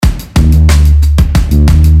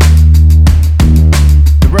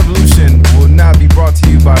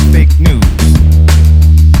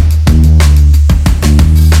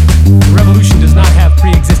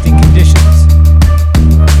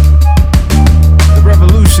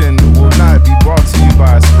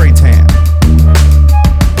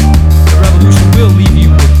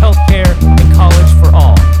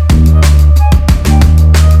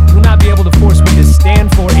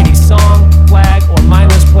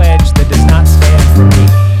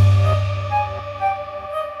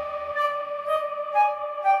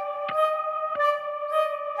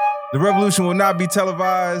The revolution will not be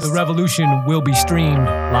televised. The revolution will be streamed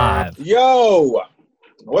live. Yo,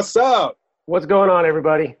 what's up? What's going on,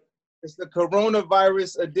 everybody? It's the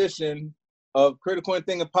coronavirus edition of Critical and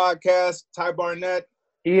Thinking Podcast. Ty Barnett,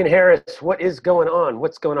 Ian Harris. What is going on?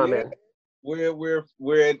 What's going on, man? We're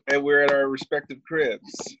at our respective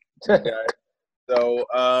cribs. Okay. So,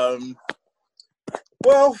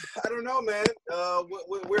 well, I don't know, man.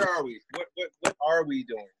 Where are we? What are we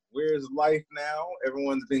doing? Where's life now?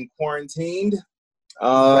 Everyone's been quarantined.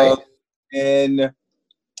 Right. And,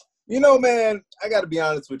 you know, man, I got to be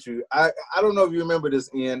honest with you. I don't know if you remember this,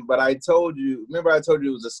 Ian, but I told you it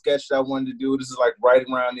was a sketch that I wanted to do. This is like right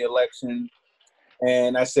around the election.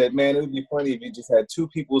 And I said, man, it would be funny if you just had two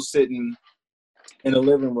people sitting in a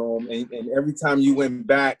living room and every time you went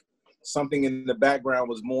back, something in the background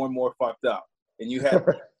was more and more fucked up. And you had a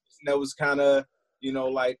person that was kind of, you know,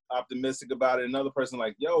 like optimistic about it. Another person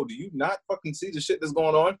like, yo, do you not fucking see the shit that's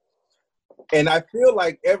going on? And I feel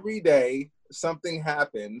like every day something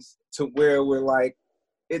happens to where we're like,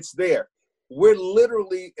 it's there. We're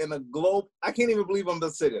literally in a globe. I can't even believe I'm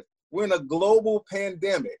going to say this. We're in a global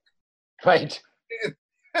pandemic. Right.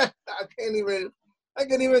 I can't even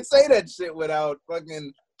say that shit without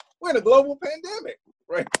fucking, we're in a global pandemic,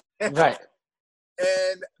 right? Right.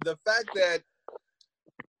 And the fact that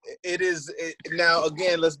now,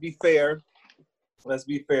 again, let's be fair.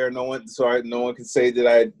 No one can say that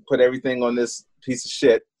I put everything on this piece of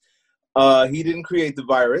shit. He didn't create the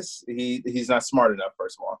virus. He's not smart enough,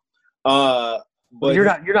 first of all. But you're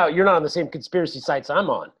not on the same conspiracy sites I'm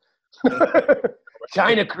on.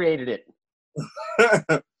 China created it.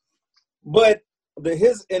 But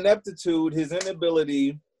his ineptitude, his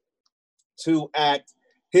inability to act,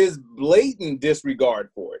 his blatant disregard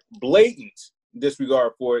for it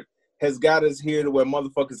has got us here to where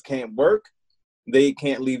motherfuckers can't work. They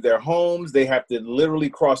can't leave their homes. They have to literally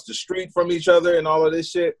cross the street from each other and all of this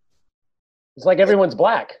shit. It's like everyone's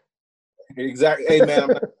black. Exactly. Hey, man,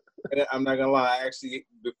 I'm not gonna lie. Actually,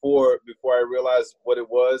 before I realized what it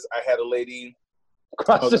was, I had a lady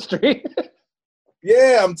Cross the street.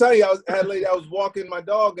 Yeah, I'm telling you, I was walking my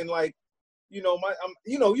dog and like, you know,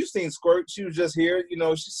 you've seen Squirt. She was just here. You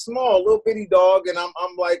know, she's small, little bitty dog, and I'm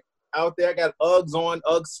like out there. I got Uggs on,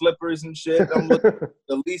 Ugg slippers and shit. I'm looking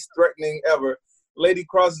the least threatening ever. Lady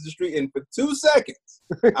crosses the street, and for 2 seconds,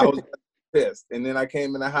 I was pissed. And then I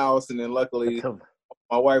came in the house, and then luckily,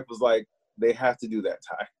 my wife was like, "They have to do that,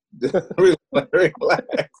 Ty.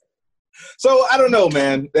 Relax." So I don't know,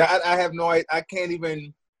 man. I have no. I can't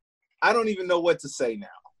even. I don't even know what to say now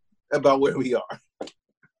about where we are.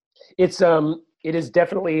 It is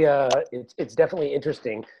definitely it's definitely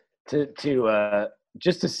interesting to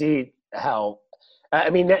just to see how. I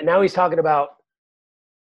mean, now he's talking about.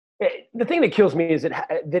 The thing that kills me is that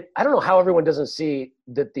I don't know how everyone doesn't see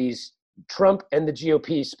that these Trump and the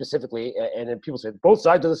GOP specifically, and then people say both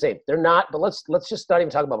sides are the same. They're not, but let's just not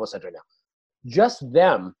even talk about both sides right now. Just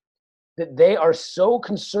them, that they are so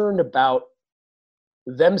concerned about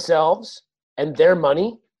themselves and their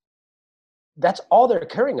money. That's all they're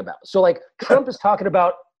caring about. So like Trump is talking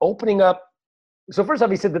about opening up. So first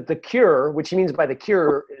off, he said that the cure, which he means by the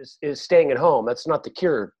cure is staying at home. That's not the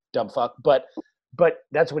cure, dumb fuck. But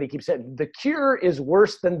that's what he keeps saying. The cure is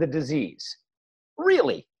worse than the disease.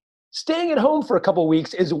 Really? Staying at home for a couple of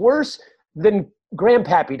weeks is worse than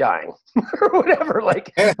grandpappy dying or whatever.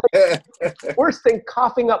 Like worse than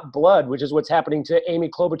coughing up blood, which is what's happening to Amy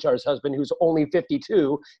Klobuchar's husband, who's only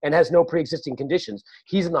 52 and has no pre-existing conditions.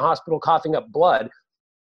 He's in the hospital coughing up blood.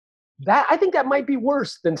 I think that might be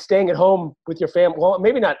worse than staying at home with your family. Well,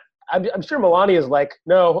 maybe not. I'm sure Melania is like,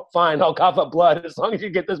 no, fine, I'll cough up blood as long as you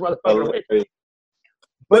get this motherfucker away.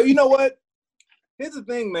 But you know what? Here's the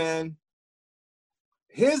thing, man.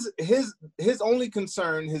 His only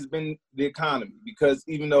concern has been the economy, because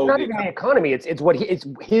even though not even the economy, it's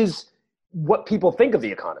what people think of the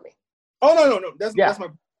economy. Oh no. That's my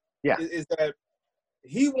is that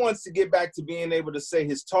he wants to get back to being able to say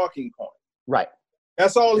his talking point. Right.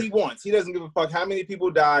 That's all he wants. He doesn't give a fuck how many people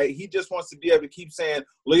die. He just wants to be able to keep saying,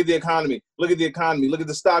 look at the economy, look at the economy, look at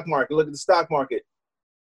the stock market, look at the stock market.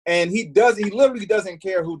 And he literally doesn't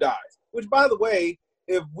care who dies. Which, by the way,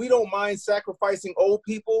 if we don't mind sacrificing old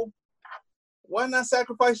people, why not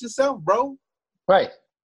sacrifice yourself, bro? Right.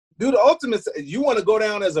 Do the ultimate. You want to go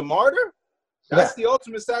down as a martyr? That's the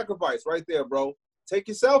ultimate sacrifice right there, bro. Take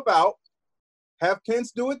yourself out. Have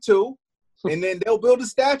Pence do it too. And then they'll build a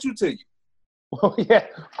statue to you. Well, yeah.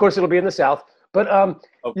 Of course, it'll be in the South. But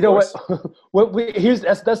you know what?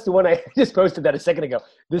 That's the one I just posted that a second ago.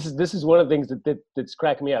 This is one of the things that's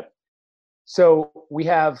cracking me up. So we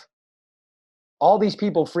have all these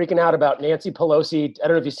people freaking out about Nancy Pelosi. I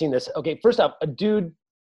don't know if you've seen this. Okay, first off, a dude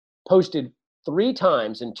posted 3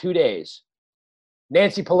 times in 2 days.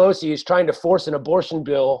 Nancy Pelosi is trying to force an abortion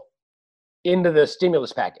bill into the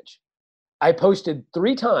stimulus package. I posted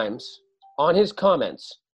 3 times on his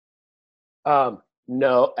comments.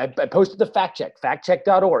 No, I posted the fact check,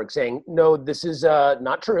 factcheck.org, saying, no, this is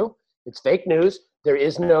not true. It's fake news. There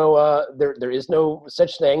is no there is no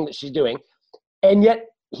such thing that she's doing. And yet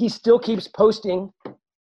he still keeps posting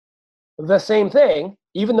the same thing,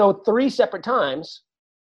 even though 3 separate times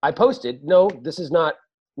I posted, no, this is not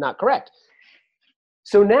correct.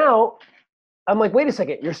 So now I'm like, wait a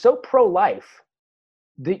second, you're so pro-life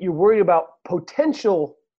that you're worried about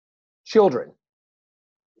potential children.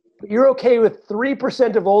 But you're okay with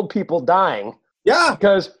 3% of old people dying. Yeah.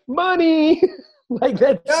 Because money. Like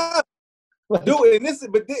that. Yeah. Like, dude, this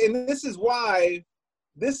is why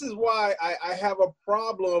I have a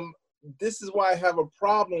problem. This is why I have a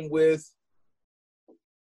problem with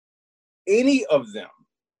any of them.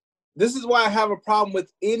 This is why I have a problem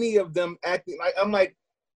with any of them acting like, I'm like,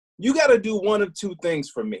 you got to do one of 2 things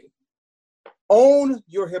for me. Own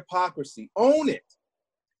your hypocrisy. Own it.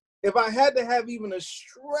 If I had to have even a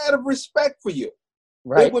shred of respect for you,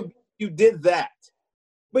 right, it would be you did that.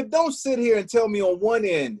 But don't sit here and tell me on one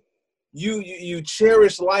end you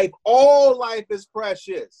cherish life. All life is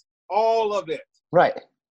precious. All of it. Right.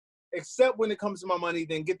 Except when it comes to my money,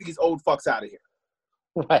 then get these old fucks out of here.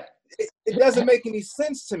 Right. It doesn't make any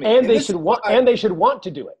sense to me. And they should want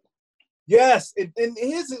to do it. Yes.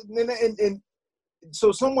 And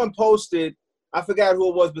so someone posted, I forgot who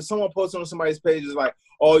it was, but someone posted on somebody's page is like,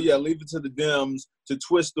 oh yeah, leave it to the Dems to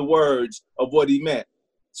twist the words of what he meant.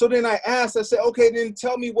 So then I asked, I said, okay, then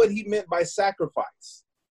tell me what he meant by sacrifice.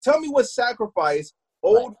 Tell me what sacrifice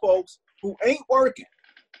old folks who ain't working,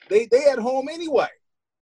 they at home anyway.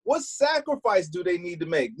 What sacrifice do they need to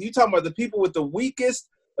make? You talking about the people with the weakest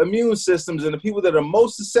immune systems and the people that are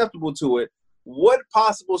most susceptible to it. What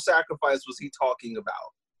possible sacrifice was he talking about?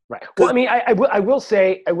 Right. Well, I mean, I will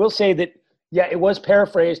say that, yeah, it was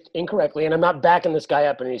paraphrased incorrectly, and I'm not backing this guy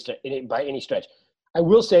up by any stretch. I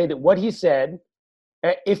will say that what he said,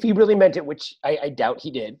 if he really meant it, which I doubt he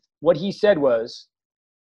did, what he said was,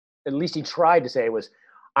 at least he tried to say, was,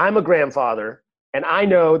 I'm a grandfather, and I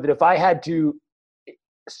know that if I had to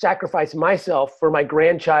sacrifice myself for my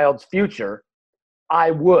grandchild's future,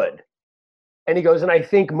 I would. And he goes, and I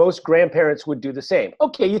think most grandparents would do the same.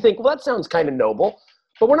 Okay, you think, well, that sounds kind of noble,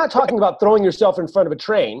 but we're not talking about throwing yourself in front of a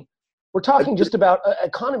train. We're talking just about an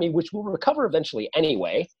economy which will recover eventually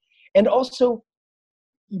anyway. And also,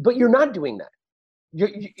 but you're not doing that.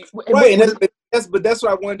 Right, but that's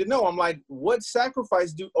what I wanted to know. I'm like, what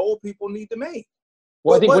sacrifice do old people need to make?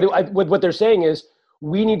 Well, I think what they're saying is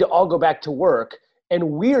we need to all go back to work, and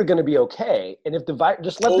we are going to be okay. And if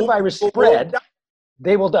just let the virus spread,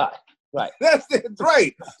 they will die. Right. That's it.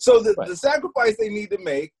 Right. So the sacrifice they need to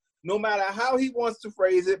make, no matter how he wants to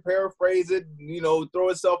phrase it, paraphrase it, throw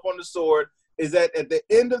himself on the sword, is that at the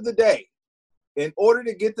end of the day, in order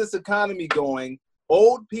to get this economy going,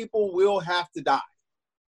 old people will have to die.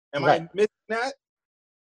 Am I missing that?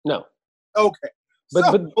 No. Okay.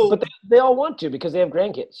 But they all want to because they have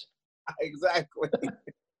grandkids. Exactly.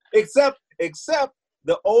 except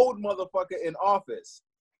the old motherfucker in office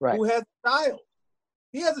who has a child.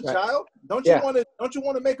 He has a child. Don't you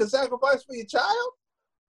want to make a sacrifice for your child?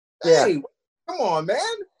 Yeah. Hey, come on, man.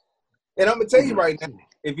 And I'm gonna tell you right now,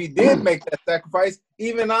 if he did make that sacrifice,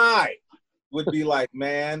 even I would be like,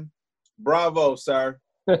 man, bravo, sir.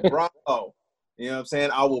 Bravo. You know what I'm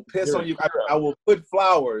saying? I will piss on you. I will put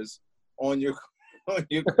flowers on your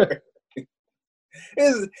grave.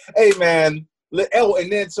 Hey, man. Oh,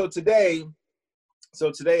 and then so today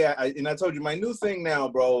I told you my new thing now,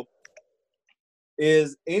 bro,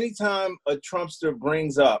 is anytime a Trumpster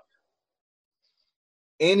brings up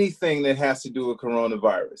anything that has to do with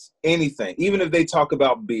coronavirus, anything, even if they talk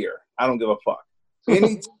about beer, I don't give a fuck.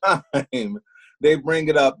 Anytime they bring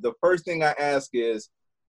it up, the first thing I ask is,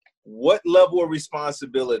 what level of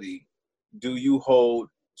responsibility do you hold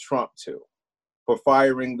Trump to for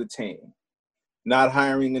firing the team, not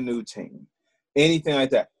hiring a new team, anything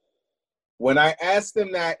like that? When I ask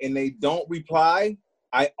them that and they don't reply,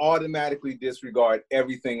 I automatically disregard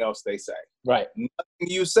everything else they say. Right.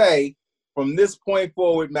 Nothing you say from this point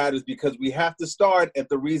forward matters because we have to start at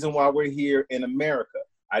the reason why we're here in America.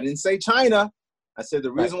 I didn't say China. I said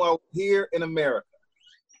the reason why we're here in America.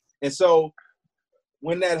 And so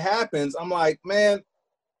when that happens, I'm like, man,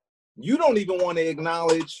 you don't even want to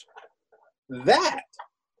acknowledge that.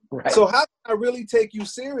 Right. So how can I really take you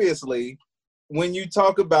seriously when you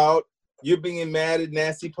talk about you're being mad at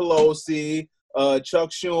Nancy Pelosi Chuck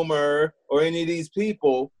Schumer or any of these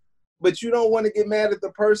people, but you don't want to get mad at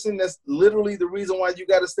the person that's literally the reason why you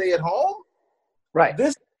got to stay at home? Right.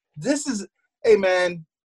 This is, hey, man.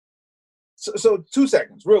 So 2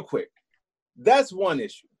 seconds, real quick. That's one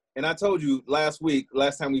issue. And I told you last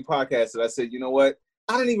time we podcasted, I said, you know what?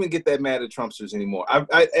 I don't even get that mad at Trumpsters anymore.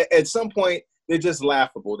 At some point, they're just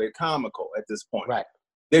laughable. They're comical at this point. Right.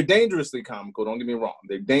 They're dangerously comical. Don't get me wrong.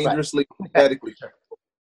 They're dangerously, pathetically comical.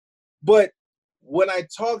 But when I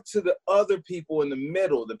talk to the other people in the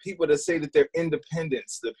middle, the people that say that they're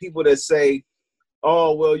independents, the people that say,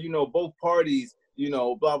 oh, well, you know, both parties, you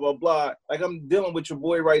know, blah, blah, blah. Like I'm dealing with your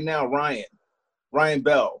boy right now, Ryan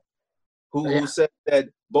Bell, who said that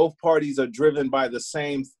both parties are driven by the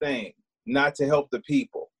same thing, not to help the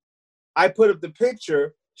people. I put up the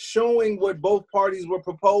picture showing what both parties were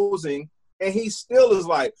proposing, and he still is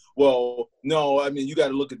like, well, no, I mean, you got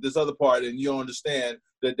to look at this other part, and you don't understand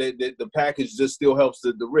that the package just still helps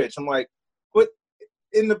the rich. I'm like, but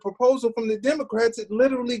in the proposal from the Democrats, it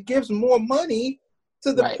literally gives more money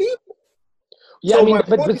to the people. Yeah, So I mean,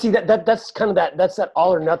 but see that's kind of that's that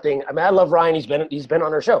all or nothing. I mean, I love Ryan. He's been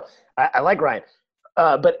on our show. I like Ryan,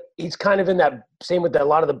 but he's kind of in that same with a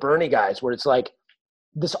lot of the Bernie guys, where it's like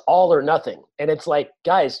this all or nothing, and it's like,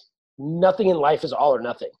 guys, nothing in life is all or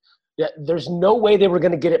nothing. Yeah, there's no way they were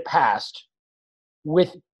going to get it passed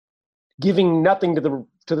with giving nothing to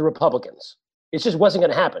the Republicans. It just wasn't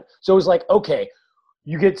going to happen. So it was like, okay,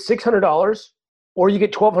 you get $600 or you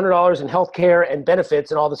get $1,200 in health care and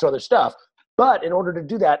benefits and all this other stuff. But in order to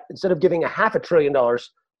do that, instead of giving $500 billion,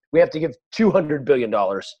 we have to give $200 billion.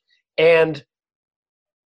 And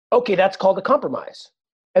okay, that's called a compromise.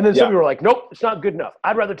 And then some people were like, nope, it's not good enough.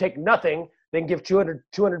 I'd rather take nothing than give $200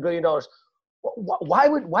 billion. Why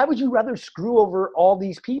would you rather screw over all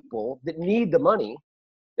these people that need the money?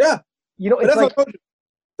 Yeah. You know, it's like,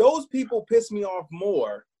 those people piss me off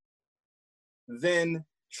more than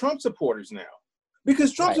Trump supporters now.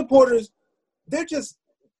 Because Trump supporters, they're just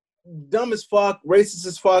dumb as fuck, racist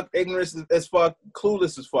as fuck, ignorant as fuck,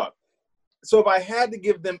 clueless as fuck. So if I had to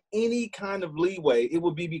give them any kind of leeway, it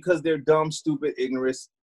would be because they're dumb, stupid, ignorant.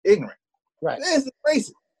 Right. It's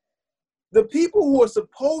racist. The people who are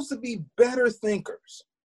supposed to be better thinkers.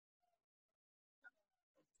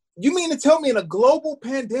 You mean to tell me in a global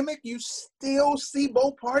pandemic, you still see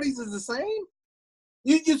both parties as the same?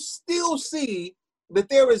 You still see that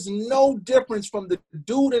there is no difference from the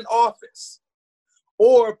dude in office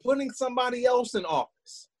or putting somebody else in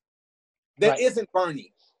office that isn't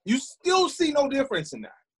Bernie. You still see no difference in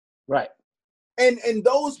that. Right. And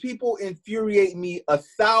those people infuriate me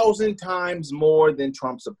 1,000 times more than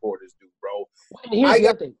Trump supporters do, bro. And here's the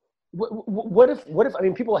other thing. What if I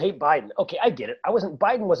mean, people hate Biden. Okay, I get it.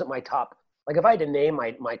 Biden wasn't my top. Like if I had to name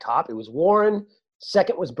my top, it was Warren,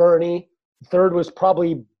 second was Bernie, third was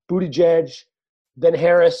probably Buttigieg, then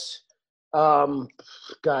Harris,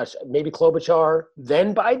 maybe Klobuchar,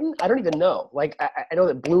 then Biden. I don't even know. Like I know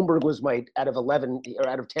that Bloomberg was out of 11 or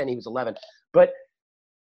out of 10, he was 11. But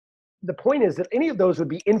the point is that any of those would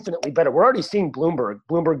be infinitely better. We're already seeing Bloomberg.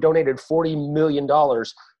 Bloomberg donated $40 million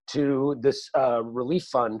to this relief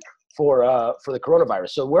fund for the coronavirus.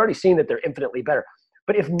 So we're already seeing that they're infinitely better.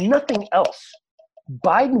 But if nothing else,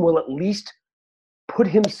 Biden will at least put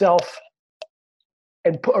himself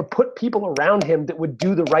or put people around him that would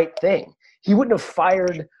do the right thing. He wouldn't have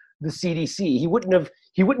fired the CDC. He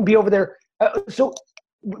wouldn't be over there. So,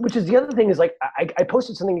 which is the other thing is like, I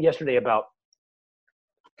posted something yesterday about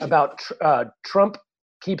Trump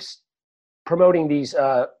keeps promoting these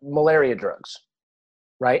malaria drugs,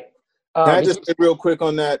 right? Can I just say real quick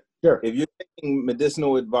on that? Sure. If you're taking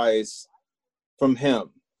medicinal advice from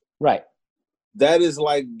him, right, that is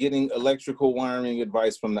like getting electrical wiring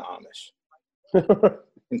advice from the Amish.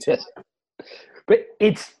 Yes. But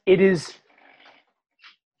it is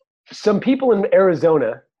some people in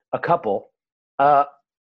Arizona, a couple,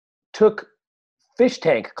 took fish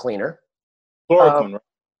tank cleaner. Chloroquine, right?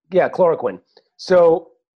 Yeah, chloroquine. So,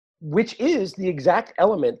 which is the exact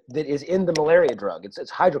element that is in the malaria drug.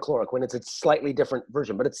 It's hydrochloroquine. It's a slightly different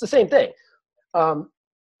version, but it's the same thing.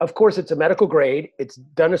 Of course, it's a medical grade. It's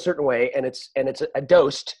done a certain way, and it's a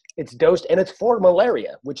dosed. It's dosed, and it's for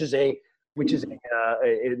malaria, which is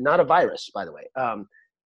not a virus, by the way.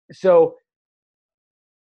 So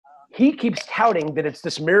he keeps touting that it's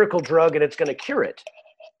this miracle drug and it's going to cure it.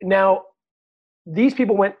 Now, these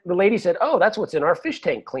people the lady said, oh, that's what's in our fish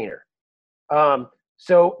tank cleaner.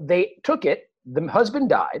 So they took it. The husband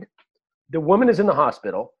died. The woman is in the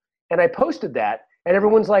hospital. And I posted that, and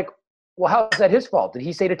everyone's like, well, how is that his fault? Did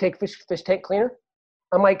he say to take fish tank cleaner?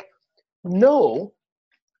 I'm like, no.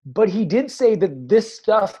 But he did say that this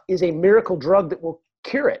stuff is a miracle drug that will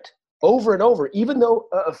cure it over and over, even though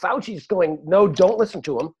Fauci's going, no, don't listen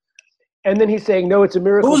to him. And then he's saying, no, it's a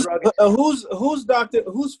miracle drug. Who's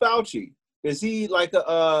Fauci? Is he like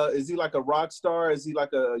a rock star? Is he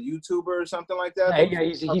like a YouTuber or something like that? Yeah,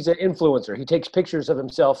 he's an influencer. He takes pictures of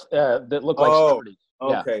himself that look like celebrities.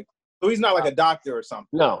 Okay. Yeah. So he's not like a doctor or something.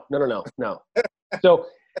 No.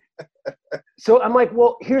 So I'm like,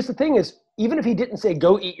 well, here's the thing is, even if he didn't say,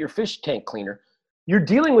 go eat your fish tank cleaner, you're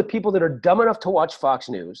dealing with people that are dumb enough to watch Fox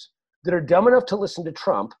News, that are dumb enough to listen to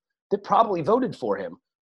Trump, that probably voted for him.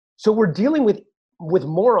 So we're dealing with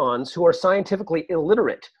morons who are scientifically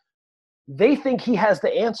illiterate. They think he has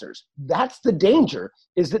the answers. That's the danger,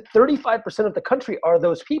 is that 35% of the country are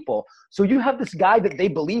those people. So you have this guy that they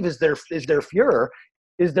believe is their Führer,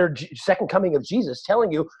 is their second coming of Jesus,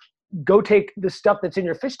 telling you, go take the stuff that's in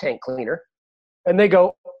your fish tank cleaner. And they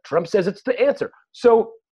go, Trump says it's the answer.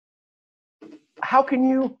 So how can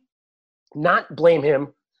you not blame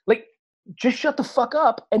him? Like, just shut the fuck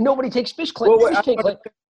up and nobody takes fish tank cleaner.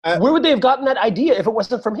 Where would they have gotten that idea if it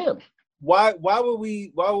wasn't from him? Why would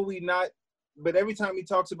we not? But every time he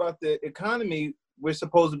talks about the economy, we're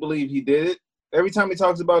supposed to believe he did it. Every time he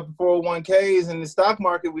talks about the 401ks and the stock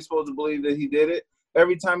market, we're supposed to believe that he did it.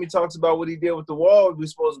 Every time he talks about what he did with the wall, we're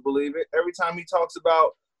supposed to believe it. Every time he talks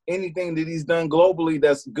about anything that he's done globally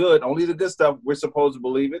that's good, only the good stuff, we're supposed to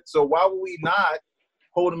believe it. So why would we not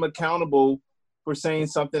hold him accountable for saying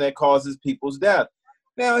something that causes people's death?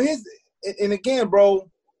 Now, and again, bro,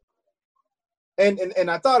 and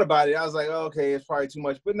I thought about it. I was like, oh, okay, it's probably too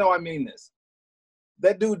much. But no, I mean this.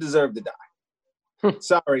 That dude deserved to die.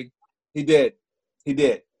 Sorry, he did. He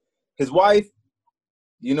did. His wife,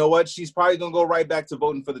 you know what? She's probably going to go right back to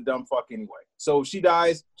voting for the dumb fuck anyway. So if she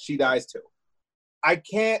dies too. I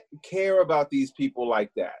can't care about these people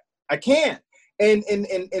like that. I can't. And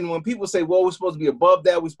when people say, well, we're supposed to be above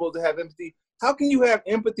that, we're supposed to have empathy. How can you have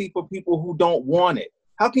empathy for people who don't want it?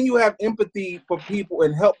 How can you have empathy for people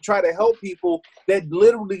and try to help people that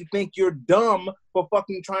literally think you're dumb for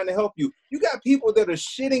fucking trying to help you? You got people that are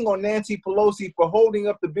shitting on Nancy Pelosi for holding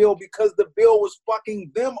up the bill because the bill was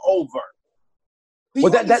fucking them over.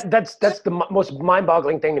 Well, that's the most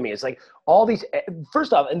mind-boggling thing to me. It's like all these.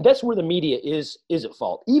 First off, and that's where the media is at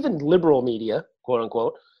fault. Even liberal media, quote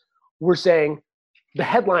unquote, were saying the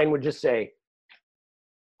headline would just say,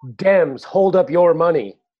 "Dems hold up your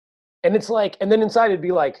money," and it's like, and then inside it'd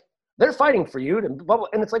be like, "They're fighting for you," and blah, blah.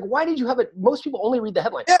 And it's like, why did you have it? Most people only read the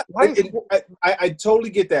headline. Yeah, I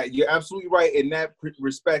totally get that. You're absolutely right in that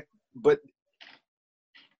respect, but.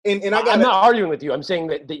 And I'm not arguing with you. I'm saying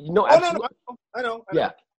that you know. No, I know. Yeah.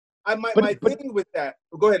 My thing with that.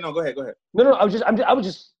 Go ahead. No, go ahead. No. I was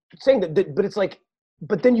just saying that. But it's like,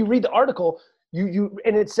 but then you read the article. You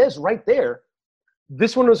and it says right there,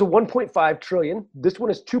 this one was a 1.5 trillion. This one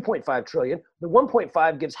is 2.5 trillion. The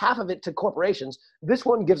 1.5 gives half of it to corporations. This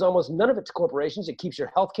one gives almost none of it to corporations. It keeps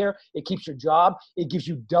your health care. It keeps your job. It gives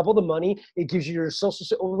you double the money. It gives you your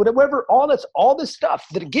social, whatever. All this stuff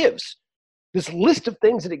that it gives. This list of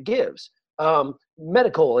things that it gives,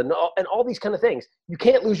 medical and all these kind of things. You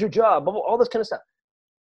can't lose your job, all this kind of stuff.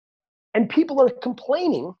 And people are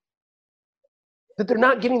complaining that they're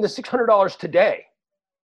not getting the $600 today.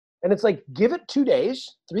 And it's like, give it 2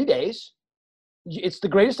 days, 3 days. It's the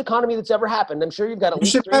greatest economy that's ever happened. I'm sure you've got at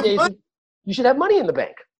least 3 days. You should have money in the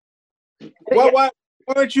bank. Why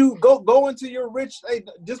don't you go into your rich,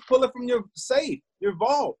 just pull it from your safe, your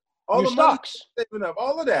vault. All your the stocks, saving up,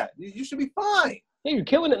 all of that. You should be fine. Yeah, you're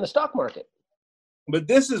killing it in the stock market. But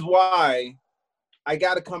this is why I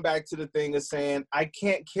got to come back to the thing of saying I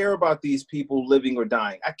can't care about these people living or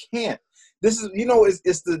dying. I can't. This is,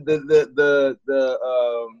 it's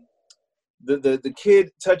the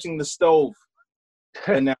kid touching the stove.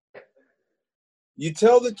 And now you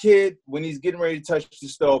tell the kid when he's getting ready to touch the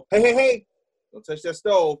stove, hey, don't touch that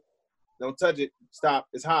stove. Don't touch it. Stop.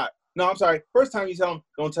 It's hot. No, I'm sorry. First time you tell them,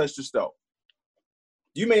 don't touch the stove.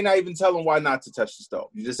 You may not even tell them why not to touch the stove.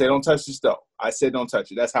 You just say, don't touch the stove. I said, don't touch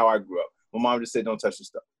it. That's how I grew up. My mom just said, don't touch the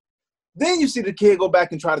stove. Then you see the kid go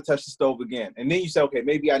back and try to touch the stove again. And then you say, okay,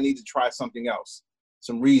 maybe I need to try something else,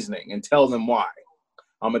 some reasoning, and tell them why.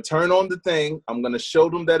 I'm going to turn on the thing. I'm going to show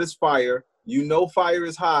them that it's fire. You know fire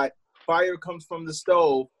is hot. Fire comes from the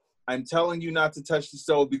stove. I'm telling you not to touch the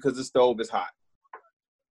stove because the stove is hot.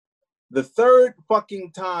 The third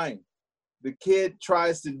fucking time the kid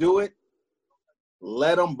tries to do it,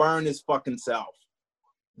 let him burn his fucking self.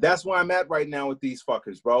 That's where I'm at right now with these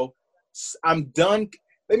fuckers, bro. I'm done.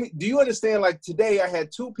 Do you understand? Like today, I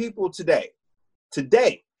had two people today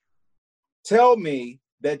tell me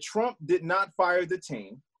that Trump did not fire the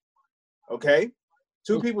team, okay?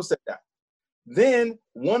 Two people said that. Then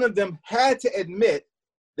one of them had to admit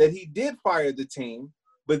that he did fire the team,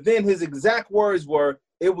 but then his exact words were,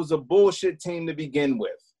 it was a bullshit team to begin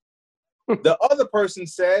with. The other person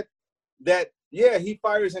said that, yeah, he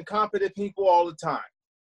fires incompetent people all the time.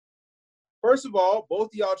 First of all, both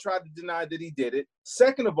of y'all tried to deny that he did it.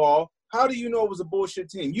 Second of all, how do you know it was a bullshit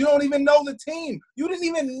team? You don't even know the team. You didn't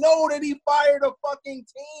even know that he fired a fucking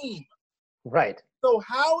team. Right. So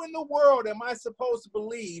how in the world am I supposed to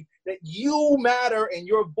believe that you matter and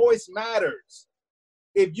your voice matters?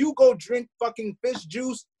 If you go drink fucking fish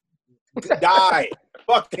juice, die.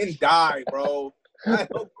 Fucking die, bro. I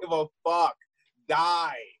don't give a fuck.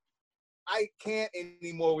 Die. I can't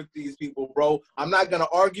anymore with these people, bro. I'm not going to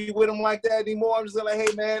argue with them like that anymore. I'm just like,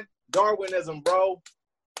 hey, man, Darwinism, bro.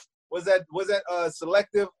 Was that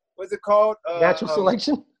selective? What's it called? Natural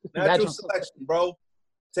selection? Natural selection, bro.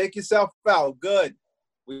 Take yourself out. Good.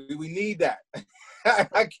 We need that.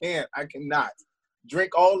 I can't. I cannot.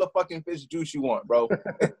 Drink all the fucking fish juice you want, bro.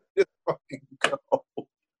 Just fucking go.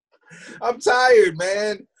 I'm tired,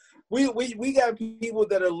 man. We got people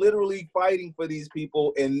that are literally fighting for these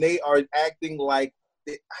people, and they are acting like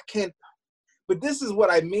I can't. But this is what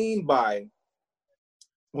I mean by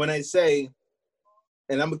when I say,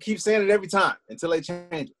 and I'm gonna keep saying it every time until they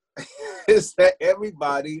change it, is that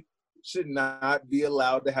everybody should not be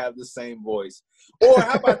allowed to have the same voice. Or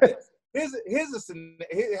how about this?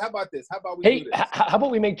 How about this? How about we do this? How about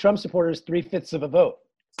we make Trump supporters 3/5 of a vote?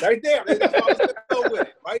 Right there. That's what I was going to go with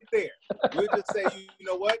it. Right there. We'll just say, you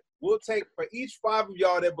know what? We'll take, for each 5 of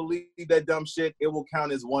y'all that believe that dumb shit, it will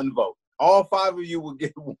count as 1 vote. All 5 of you will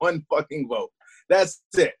get 1 fucking vote. That's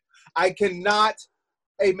it. I cannot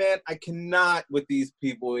with these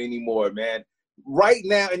people anymore, man. Right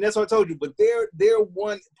now, and that's what I told you, but they're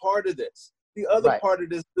one part of this. The other part of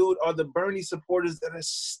this, dude, are the Bernie supporters that are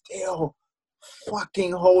still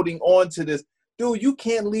fucking holding on to this. Dude, you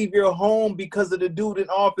can't leave your home because of the dude in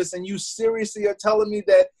office, and you seriously are telling me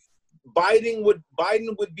that Biden would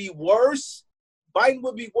be worse? Biden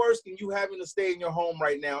would be worse than you having to stay in your home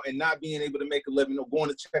right now and not being able to make a living or going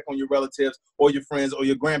to check on your relatives or your friends or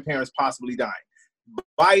your grandparents possibly dying.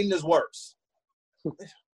 Biden is worse.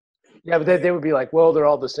 Yeah, but they would be like, well, they're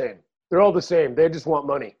all the same. They're all the same. They just want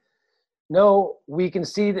money. No, we can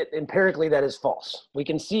see that empirically that is false. We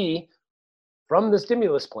can see from the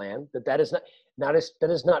stimulus plan that is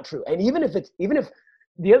not true. And even if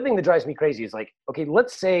the other thing that drives me crazy is like, okay,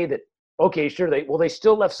 let's say that, okay, sure, they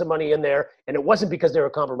still left some money in there, and it wasn't because they were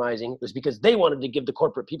compromising. It was because they wanted to give the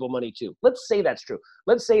corporate people money too. Let's say that's true.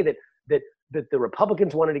 Let's say that the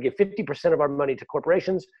Republicans wanted to give 50% of our money to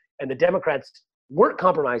corporations, and the Democrats weren't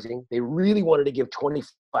compromising. They really wanted to give 25%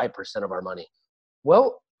 of our money.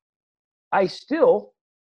 Well, I still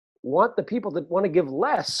want the people that want to give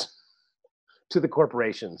less to the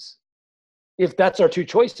corporations, if that's our 2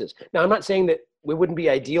 choices. Now, I'm not saying that it wouldn't be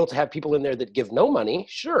ideal to have people in there that give no money,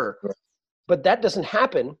 sure, but that doesn't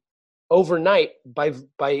happen overnight by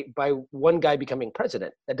one guy becoming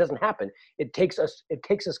president. That doesn't happen. It takes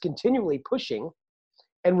us continually pushing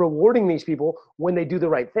and rewarding these people when they do the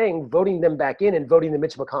right thing, voting them back in and voting the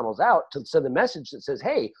Mitch McConnells out to send the message that says,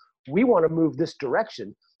 hey, we want to move this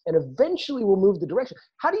direction, and eventually we'll move the direction.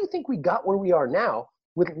 How do you think we got where we are now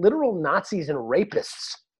with literal Nazis and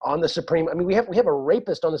rapists on the Supreme? I mean, we have a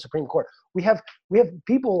rapist on the Supreme Court. We have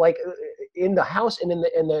people like in the House and in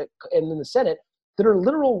the Senate that are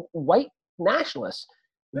literal white nationalists.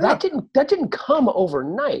 Yeah. That didn't come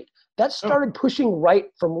overnight. That started pushing right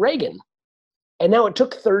from Reagan. And now it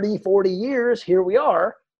took 30, 40 years. Here we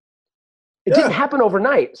are. It didn't happen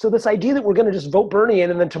overnight. So this idea that we're going to just vote Bernie in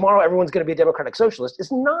and then tomorrow everyone's going to be a Democratic Socialist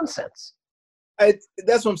is nonsense.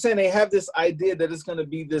 That's what I'm saying. They have this idea that it's going to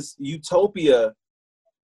be this utopia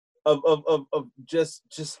of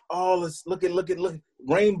just all this. Look at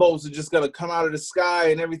rainbows are just going to come out of the sky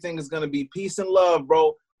and everything is going to be peace and love,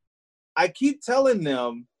 bro. I keep telling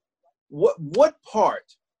them what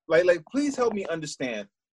part, like please help me understand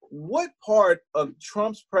what part of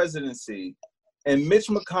Trump's presidency and Mitch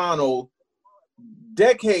McConnell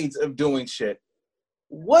decades of doing shit,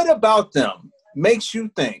 what about them makes you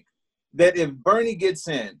think that if Bernie gets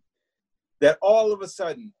in, that all of a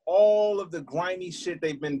sudden, all of the grimy shit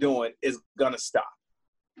they've been doing is gonna stop?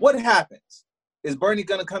 What happens? Is Bernie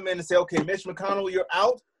gonna come in and say, okay, Mitch McConnell, you're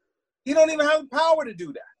out? He don't even have the power to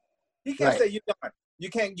do that. He can't say, you're done. You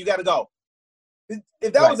can't, you gotta go.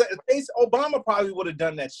 If that was the case, Obama probably would have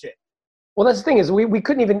done that shit. Well, that's the thing is we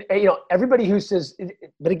couldn't even, everybody who says,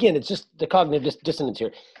 but again, it's just the cognitive dissonance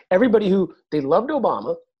here. Everybody who, they loved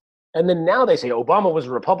Obama, and then now they say Obama was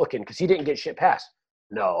a Republican because he didn't get shit passed.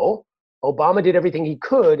 No, Obama did everything he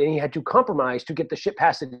could, and he had to compromise to get the shit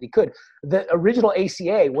passed that he could. The original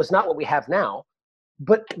ACA was not what we have now,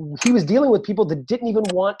 but he was dealing with people that didn't even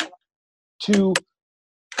want to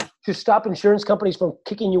stop insurance companies from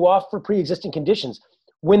kicking you off for pre-existing conditions.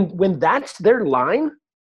 When that's their line,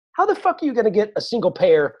 how the fuck are you going to get a single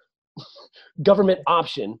payer government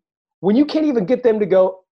option when you can't even get them to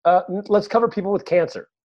go, let's cover people with cancer?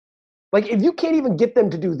 Like, if you can't even get them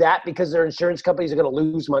to do that because their insurance companies are going to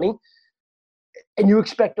lose money, and you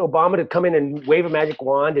expect Obama to come in and wave a magic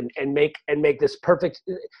wand and make this perfect,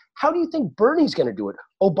 how do you think Bernie's going to do it?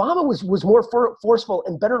 Obama was more forceful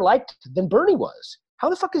and better liked than Bernie was. How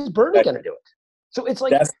the fuck is Bernie going to do it? So it's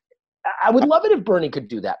like, I would love it if Bernie could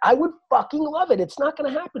do that. I would fucking love it. It's not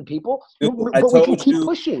going to happen, people. Dude, but we can keep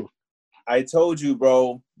pushing. I told you,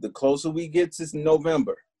 bro, the closer we get to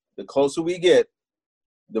November, the closer we get,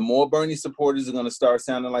 the more Bernie supporters are going to start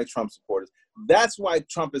sounding like Trump supporters. That's why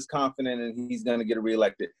Trump is confident and he's going to get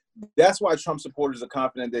reelected. That's why Trump supporters are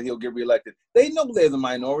confident that he'll get reelected. They know they're the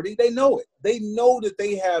minority. They know it. They know that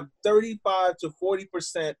they have 35 to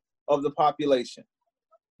 40% of the population.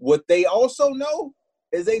 What they also know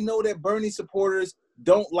is they know that Bernie supporters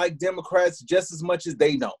don't like Democrats just as much as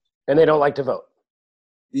they don't. And they don't like to vote.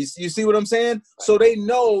 You see what I'm saying? So they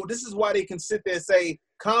know, this is why they can sit there and say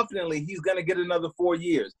confidently he's going to get another 4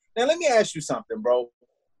 years. Now, let me ask you something, bro.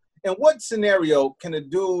 In what scenario can a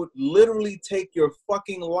dude literally take your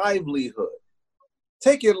fucking livelihood,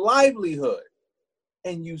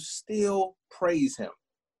 and you still praise him?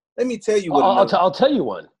 Let me tell you what. I'll tell you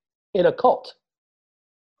one. In a cult.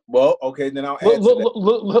 Well, okay, then I'll add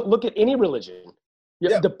look at any religion.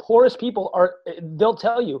 Yeah. The poorest people they'll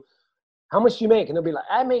tell you, how much do you make? And they'll be like,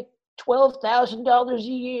 I make $12,000 a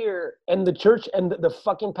year. And the church and the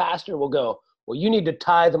fucking pastor will go, well, you need to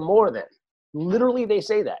tithe more then. Literally, they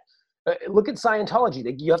say that. Look at Scientology.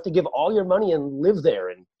 You have to give all your money and live there.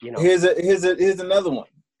 And you know. Here's another one.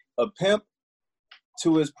 A pimp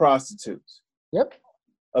to his prostitutes. Yep.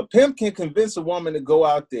 A pimp can convince a woman to go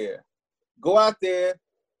out there,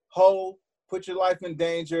 hoe, put your life in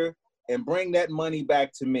danger, and bring that money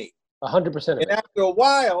back to me. 100%. And after a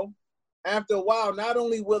while, not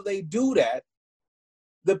only will they do that,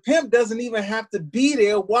 the pimp doesn't even have to be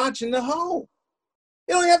there watching the hoe.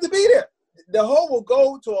 He don't have to be there. The hoe will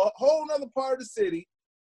go to a whole other part of the city,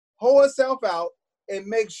 hoe herself out, and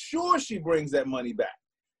make sure she brings that money back.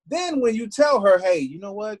 Then when you tell her, hey, you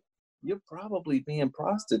know what? You're probably being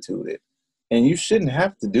prostituted, and you shouldn't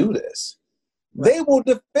have to do this. Right. They will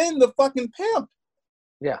defend the fucking pimp.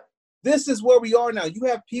 Yeah. This is where we are now. You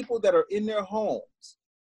have people that are in their homes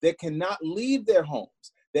that cannot leave their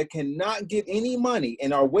homes, that cannot get any money,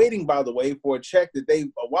 and are waiting, by the way, for a check that they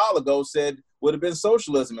a while ago said would have been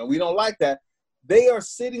socialism, and we don't like that. They are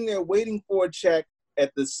sitting there waiting for a check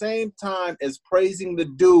at the same time as praising the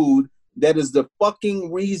dude that is the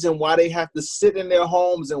fucking reason why they have to sit in their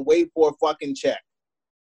homes and wait for a fucking check.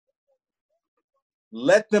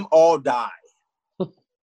 Let them all die.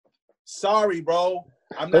 Sorry, bro.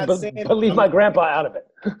 I'm not saying... But leave my grandpa out of it.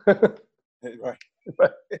 Right.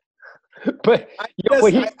 But I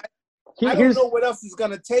don't know what else is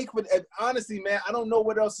going to take. But honestly, man, I don't know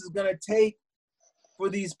what else is going to take for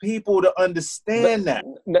these people to understand that.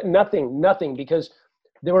 Nothing, because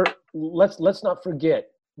there were, let's not forget,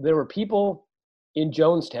 there were people in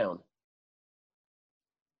Jonestown,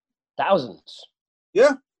 thousands,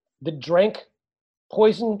 that drank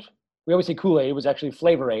poisoned, we always say Kool-Aid, it was actually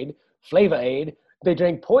Flavor Aid. They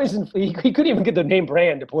drank poison. He couldn't even get the name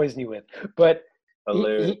brand to poison you with, but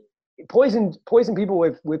he poisoned people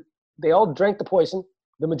with, they all drank the poison.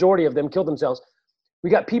 The majority of them killed themselves. We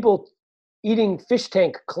got people eating fish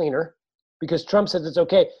tank cleaner because Trump says it's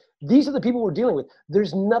okay. These are the people we're dealing with.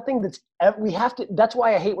 There's nothing that's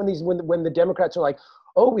why I hate when the Democrats are like,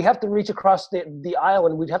 oh, we have to reach across the aisle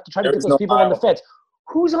and we'd have to try to get those people on the fence.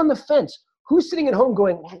 Who's on the fence? Who's sitting at home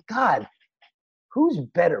going, oh, God, who's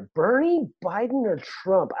better, Bernie, Biden, or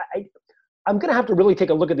Trump? I'm going to have to really take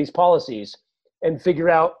a look at these policies and figure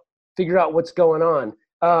out what's going on.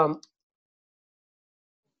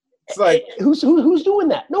 It's like who's doing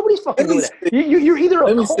that? Nobody's fucking doing that. You're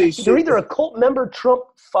either a cult member, Trump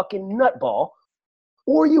fucking nutball,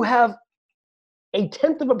 or you have a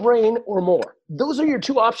tenth of a brain or more. Those are your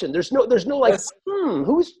two options. There's no like,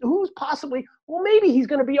 who's possibly, well, maybe he's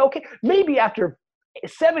going to be okay. Maybe after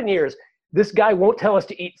 7 years, this guy won't tell us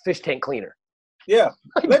to eat fish tank cleaner. Yeah.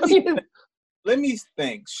 Let me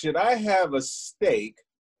think. Should I have a steak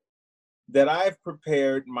that I've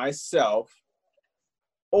prepared myself,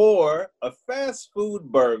 or a fast food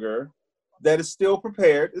burger that is still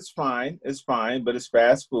prepared? It's fine, but it's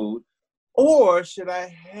fast food. Or should I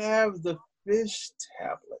have the fish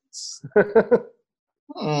tablets?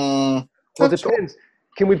 Well, it depends.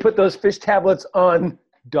 Can we put those fish tablets on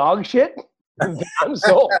dog shit? I'm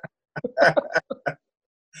sold.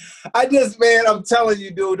 I'm telling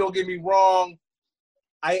you, dude, don't get me wrong.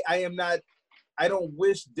 I don't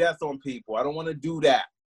wish death on people. I don't want to do that.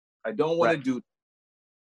 I don't want to do that.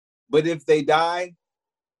 But if they die,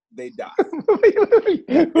 they die. Who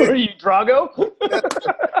are you, Drago?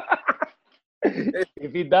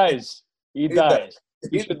 If he dies, he dies.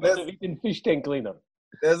 You should have eaten fish tank cleanup.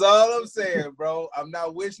 That's all I'm saying, bro. I'm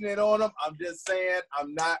not wishing it on them. I'm just saying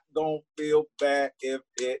I'm not going to feel bad if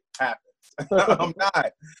it happens. I'm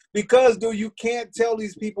not. Because, dude, you can't tell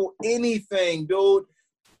these people anything, dude.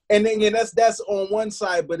 And then that's on one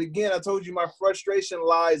side. But again, I told you my frustration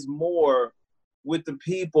lies more with the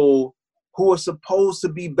people who are supposed to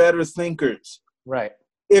be better thinkers. Right.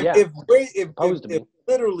 If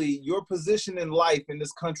literally your position in life in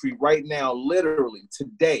this country right now, literally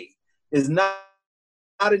today, is not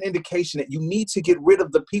an indication that you need to get rid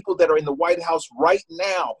of the people that are in the White House right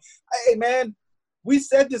now. Hey, man, we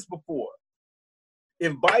said this before.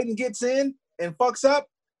 If Biden gets in and fucks up,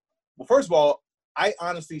 well, first of all, I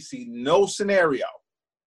honestly see no scenario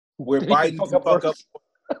where Biden can fuck up.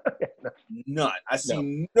 None. I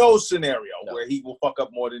see no scenario where he will fuck up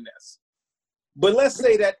more than this. But let's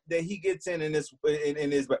say that he gets in this,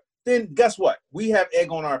 then guess what? We have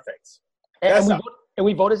egg on our face. And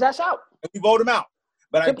we vote his ass out. And we vote him out.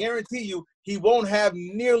 But I guarantee you, he won't have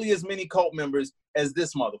nearly as many cult members as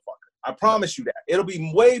this motherfucker. I promise you that. It'll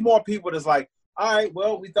be way more people that's like, all right,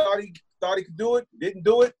 well, we thought he could do it, didn't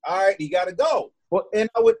do it. All right, he got to go. Well, and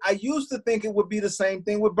I used to think it would be the same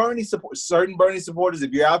thing with Bernie supporters. Certain Bernie supporters,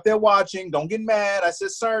 if you're out there watching, don't get mad. I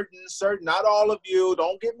said certain, not all of you.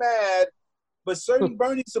 Don't get mad. But certain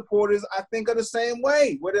Bernie supporters, I think, are the same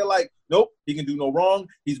way, where they're like, nope, he can do no wrong.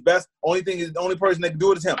 He's best. The only person that can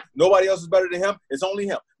do it is him. Nobody else is better than him. It's only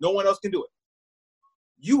him. No one else can do it.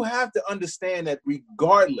 You have to understand that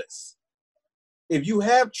regardless, if you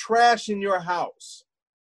have trash in your house,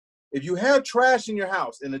 and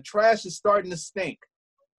the trash is starting to stink,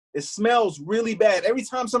 it smells really bad. Every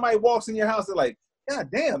time somebody walks in your house, they're like, God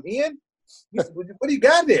damn, Ian, what do you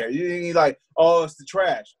got there? You're like, oh, it's the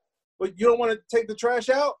trash. But you don't want to take the trash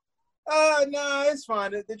out? No, it's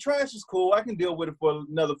fine. The trash is cool. I can deal with it for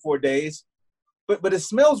another 4 days. But it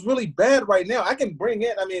smells really bad right now. I can bring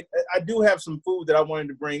in, I do have some food that I wanted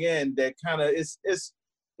to bring in that kind of, it's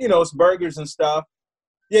burgers and stuff.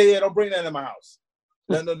 Yeah, don't bring that in my house.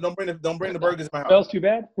 No, don't bring the burgers in my house. Smells too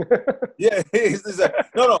bad? Yeah,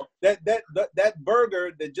 no. That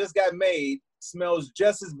burger that just got made smells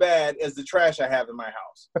just as bad as the trash I have in my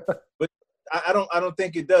house. But I don't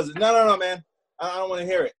think it does. No, man. I don't want to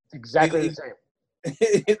hear it. It's exactly the same.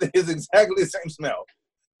 It's exactly the same smell.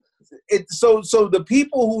 So the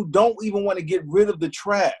people who don't even want to get rid of the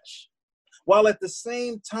trash, while at the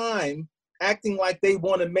same time acting like they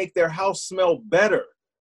want to make their house smell better,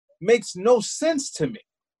 makes no sense to me.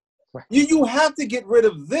 Right. You have to get rid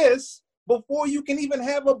of this before you can even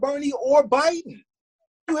have a Bernie or Biden.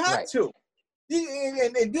 You have to.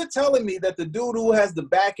 And you're telling me that the dude who has the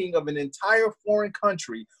backing of an entire foreign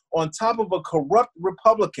country on top of a corrupt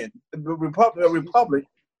republic,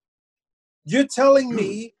 you're telling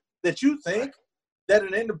me that you think that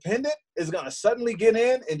an independent is going to suddenly get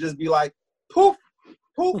in and just be like, poof,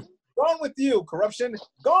 gone with you, corruption,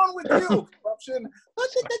 gone with you, corruption,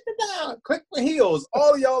 click the heels,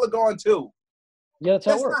 all of y'all are gone too. Yeah, that's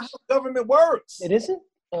how it works. Not how government works. It isn't?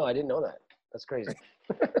 Oh, I didn't know that. That's crazy.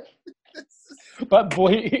 But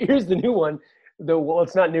boy, here's the new one. Well,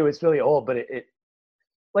 it's not new, it's really old, but it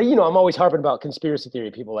I'm always harping about conspiracy theory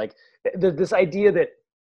people. Like this idea that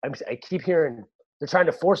I keep hearing they're trying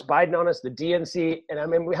to force Biden on us, the DNC. And I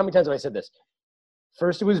mean, how many times have I said this?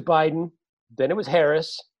 First it was Biden, then it was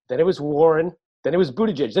Harris, then it was Warren, then it was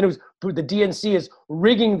Buttigieg. Then it was the DNC is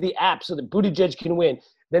rigging the app so that Buttigieg can win.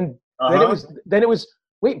 Then it was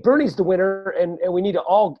wait, Bernie's the winner, and we need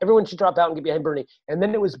to everyone should drop out and get behind Bernie. And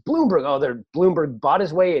then it was Bloomberg. Bloomberg bought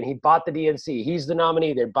his way in. He bought the DNC. He's the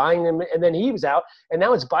nominee. They're buying him, and then he was out. And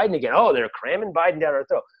now it's Biden again. Oh, they're cramming Biden down our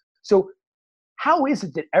throat. So how is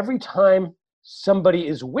it that every time somebody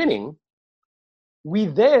is winning, we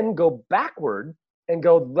then go backward and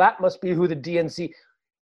go, that must be who the DNC.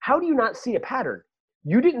 How do you not see a pattern?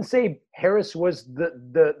 You didn't say Harris was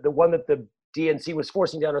the one that the DNC was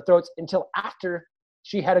forcing down our throats until after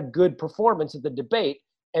she had a good performance at the debate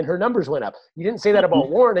and her numbers went up. You didn't say that about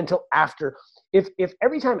Warren until after. If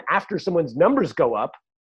every time after someone's numbers go up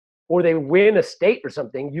or they win a state or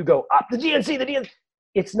something, you go up, the DNC,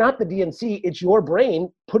 it's not the DNC, it's your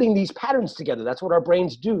brain putting these patterns together. That's what our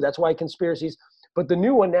brains do. That's why conspiracies. But the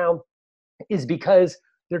new one now is because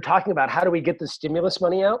they're talking about how do we get the stimulus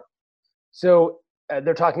money out. So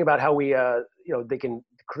they're talking about how we, they can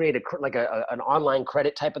create an online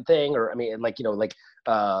credit type of thing, or I mean,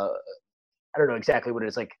 I don't know exactly what it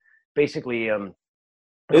is. Like basically,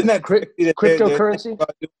 isn't that cryptocurrency?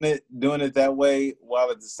 They're doing it that way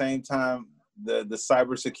while at the same time the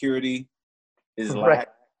cybersecurity is right.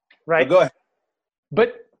 But go ahead.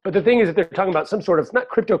 But the thing is that they're talking about some sort of not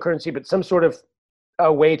cryptocurrency, but some sort of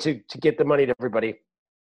way to get the money to everybody.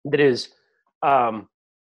 That is, I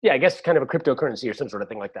guess kind of a cryptocurrency or some sort of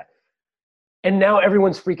thing like that. And now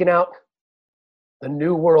everyone's freaking out. The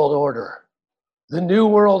New World Order. The New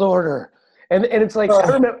World Order. And it's like,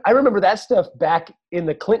 I remember that stuff back in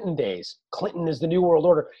the Clinton days. Clinton is the New World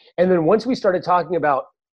Order. And then once we started talking about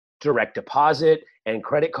direct deposit and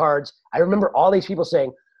credit cards, I remember all these people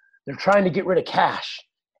saying they're trying to get rid of cash.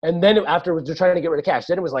 And then afterwards, they're trying to get rid of cash.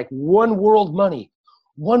 Then it was like one world money,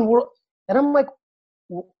 one world. And I'm like,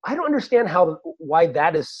 I don't understand why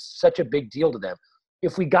that is such a big deal to them.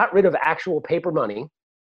 If we got rid of actual paper money,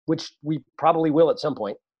 which we probably will at some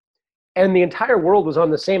point, and the entire world was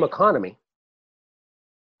on the same economy,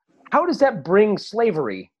 how does that bring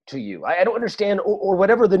slavery to you? I don't understand, or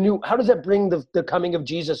whatever how does that bring the coming of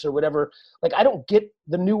Jesus or whatever? Like, I don't get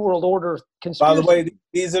the New World Order conspiracy. By the way,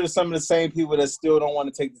 these are some of the same people that still don't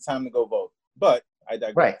want to take the time to go vote. But I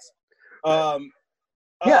digress. Right.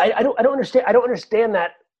 I don't understand. I don't understand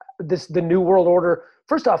that the New World Order.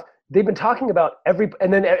 First off, they've been talking about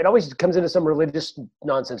and then it always comes into some religious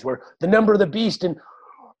nonsense where the number of the beast and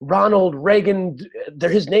Ronald Reagan,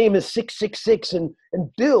 his name is 666, and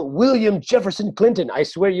William Jefferson Clinton. I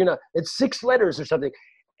swear, it's 6 letters or something.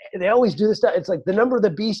 They always do this stuff. It's like the number of the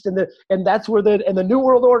beast, and that's where the New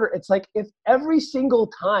World Order. It's like if every single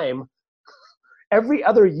time, every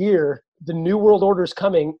other year, the New World Order is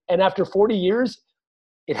coming, and after 40 years,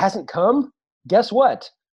 it hasn't come. Guess what?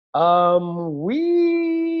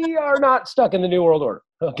 We are not stuck in the New World Order.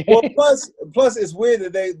 Okay. Well, plus it's weird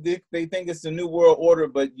that they think it's the New World Order,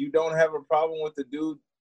 but you don't have a problem with the dude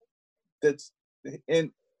that's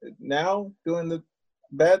in now doing the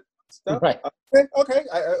bad stuff. Right. Okay.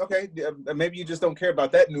 Maybe you just don't care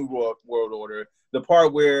about that New World Order. The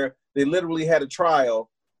part where they literally had a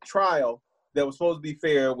trial that was supposed to be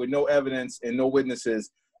fair with no evidence and no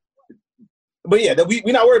witnesses. But yeah,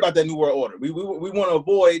 we're not worried about that New World Order. We want to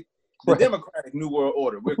avoid the Democratic New World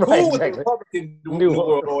Order. We're cool with the Republican New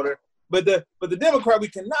World Order, but the Democrat, we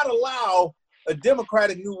cannot allow a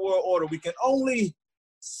Democratic New World Order. We can only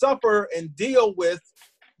suffer and deal with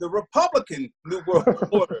the Republican New World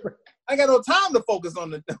Order. I got no time to focus on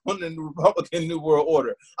the Republican New World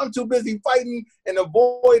Order. I'm too busy fighting and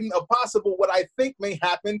avoiding a possible what I think may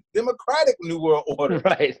happen Democratic New World Order.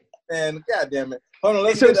 Right. And God damn it. Hold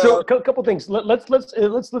on, so a couple things. Let's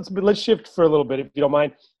shift for a little bit, if you don't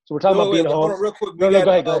mind. So we're talking about being home. Hold on, real quick. Go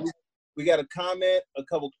ahead. We got a comment, a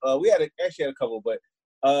couple. We had a couple, but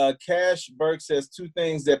Cash Burke says 2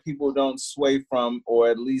 things that people don't sway from, or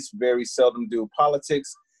at least very seldom do: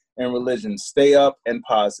 politics and religion. Stay up and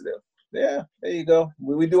positive. Yeah, there you go.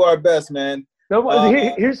 We do our best, man. No,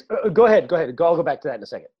 here's. Go ahead. I'll go back to that in a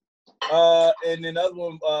second. And another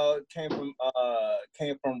one came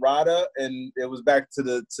from Rada, and it was back to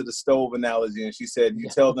the stove analogy, and she said, "You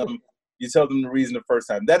tell them the reason the first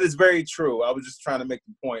time." That is very true. I was just trying to make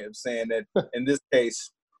the point of saying that in this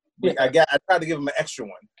case, I tried to give them an extra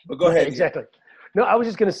one. But go ahead. Exactly. No, I was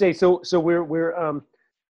just gonna say. So we're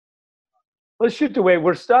let's shift away.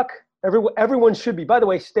 We're stuck. Everyone should be. By the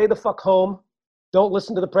way, stay the fuck home. Don't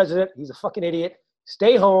listen to the president. He's a fucking idiot.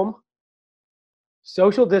 Stay home.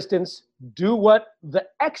 Social distance, do what the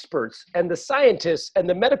experts and the scientists and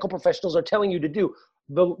the medical professionals are telling you to do.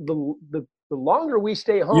 The longer we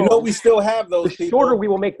stay home, we still have those the shorter we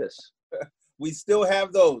will make this. We still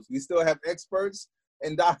have those. We still have experts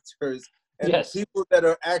and doctors and people that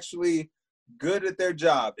are actually good at their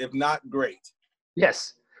job, if not great.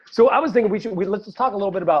 Yes. So I was thinking let's talk a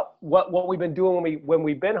little bit about what we've been doing when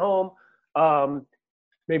we've been home.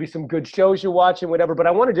 Maybe some good shows you're watching, whatever. But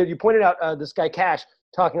you pointed out this guy Cash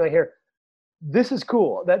talking right here. This is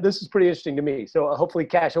cool. This is pretty interesting to me. So hopefully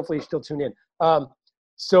you still tune in.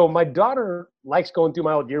 So my daughter likes going through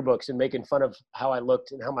my old yearbooks and making fun of how I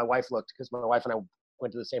looked and how my wife looked, because my wife and I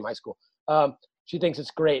went to the same high school. She thinks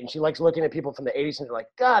it's great, and she likes looking at people from the 80s and they're like,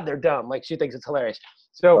 God, they're dumb. Like, she thinks it's hilarious.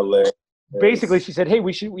 So basically she said, hey,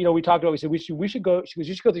 we should, we talked about, we said, we should go, she goes,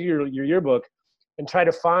 you should go through your yearbook and try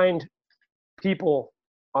to find people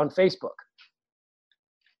on Facebook.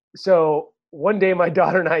 So one day my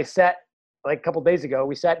daughter and I sat like a couple days ago,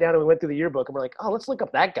 we sat down and we went through the yearbook and we're like, oh, let's look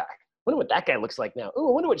up that guy. I wonder what that guy looks like now. Oh,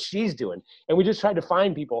 I wonder what she's doing. And we just tried to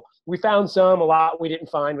find people. We found a lot we didn't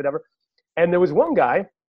find, whatever. And there was one guy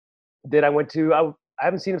that I went to. I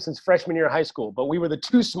haven't seen him since freshman year of high school, but we were the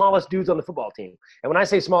two smallest dudes on the football team. And when I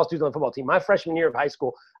say smallest dudes on the football team, my freshman year of high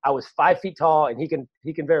school, I was 5 feet tall, and he can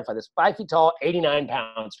verify this. 5 feet tall, 89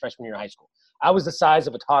 pounds, freshman year of high school. I was the size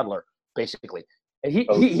of a toddler, basically. And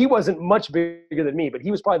he wasn't much bigger than me, but he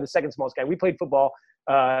was probably the second smallest guy. We played football,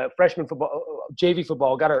 freshman football, JV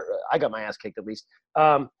football. I got my ass kicked at least.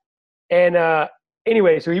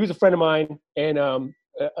 Anyway, so he was a friend of mine, and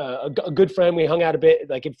a good friend. We hung out a bit,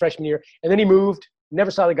 like in freshman year, and then he moved. Never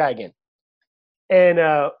saw the guy again. And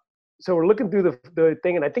so we're looking through the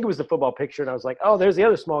thing, and I think it was the football picture, and I was like, oh, there's the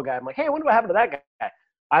other small guy. I'm like, hey, I wonder what happened to that guy.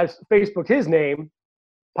 I Facebooked his name,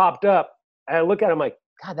 popped up, and I look at him like,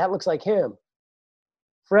 God, that looks like him.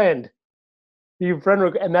 Friend,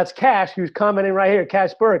 and that's Cash, who's commenting right here,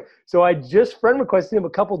 Cash Burke. So I just friend requested him a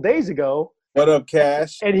couple days ago. What up,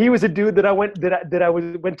 Cash? And he was a dude that I went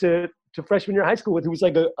to freshman year of high school with, who was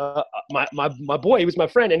like my boy. He was my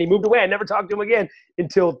friend, and he moved away. I never talked to him again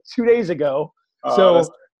until 2 days ago. So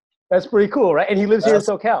that's pretty cool, right? And he lives here in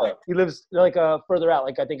SoCal. He lives like further out,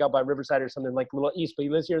 like I think out by Riverside or something, like a little east, but he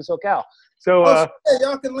lives here in SoCal. So yeah,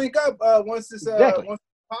 y'all can link up once this exactly. once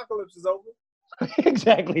the apocalypse is over.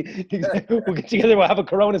 Exactly. We'll get together. We'll have a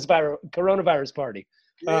coronavirus party.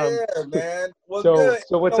 Yeah, man. Well,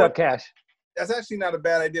 so what's up, Cash? That's actually not a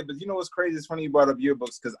bad idea, but you know what's crazy? It's funny you brought up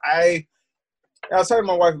yearbooks, because I was talking to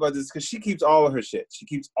my wife about this, because she keeps all of her shit. She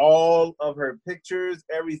keeps all of her pictures,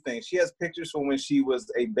 everything. She has pictures from when she was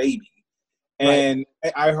a baby. And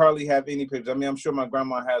right. I hardly have any pictures. I mean, I'm sure my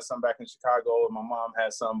grandma has some back in Chicago, and my mom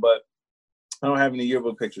has some, but I don't have any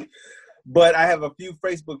yearbook pictures. But I have a few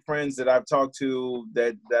Facebook friends that I've talked to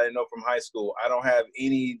that I know from high school. I don't have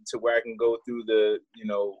any to where I can go through the,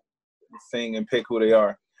 thing and pick who they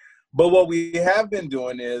are. But what we have been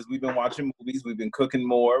doing is we've been watching movies. We've been cooking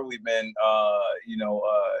more. We've been,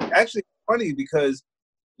 actually funny because,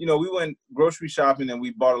 we went grocery shopping and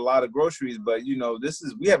we bought a lot of groceries. But,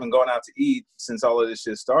 we haven't gone out to eat since all of this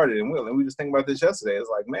shit started. And we just thinking about this yesterday.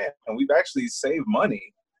 It's like, man, we've actually saved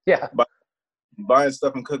money. Yeah. By buying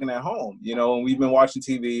stuff and cooking at home, and we've been watching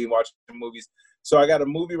TV, watching movies. So I got a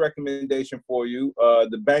movie recommendation for you,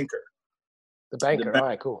 The Banker. The Banker. All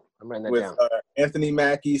right, cool. I'm writing that down. With Anthony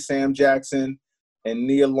Mackie, Sam Jackson, and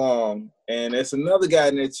Nia Long. And there's another guy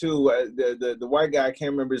in there too, the white guy, I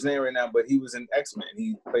can't remember his name right now, but he was in X-Men.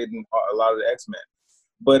 He played in a lot of the X-Men.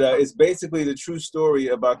 But it's basically the true story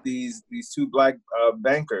about these two black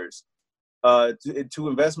bankers, two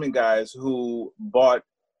investment guys who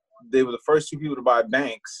they were the first two people to buy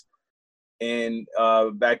banks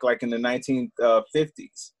back like in the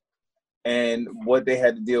 1950s, and what they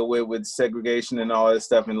had to deal with segregation and all that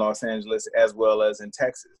stuff in Los Angeles as well as in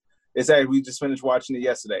Texas. It's actually, we just finished watching it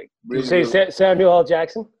yesterday. Really, you say Samuel L.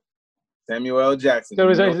 Jackson? Samuel L. Jackson. So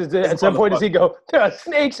at some point does he go, there are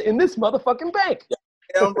snakes in this motherfucking bank?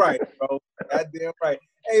 Yeah, I'm right, bro. Goddamn right.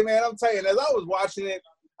 Hey, man, I'm telling you, as I was watching it,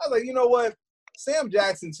 I was like, you know what? Sam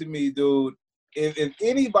Jackson to me, dude, if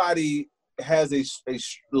anybody has a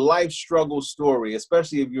life struggle story,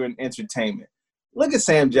 especially if you're in entertainment, look at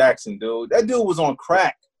Sam Jackson, dude. That dude was on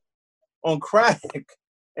crack.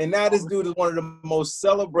 And now this dude is one of the most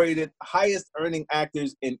celebrated, highest earning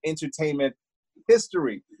actors in entertainment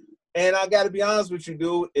history. And I got to be honest with you,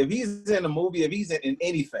 dude, if he's in a movie, if he's in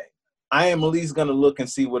anything, I am at least going to look and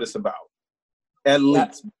see what it's about. At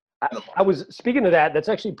least. I was speaking of that. That's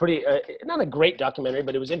actually pretty, not a great documentary,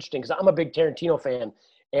 but it was interesting because I'm a big Tarantino fan.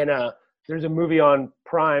 And there's a movie on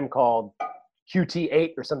Prime called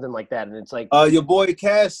QT8 or something like that. And it's like. Your boy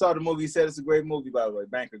Cash saw the movie. He said it's a great movie, by the way.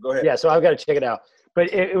 Banker, go ahead. Yeah, so I've got to check it out.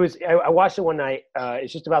 But it was, I watched it one night.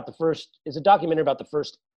 It's just about it's a documentary about the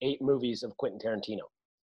first 8 movies of Quentin Tarantino.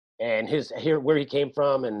 And where he came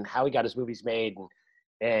from and how he got his movies made.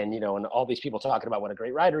 And all these people talking about what a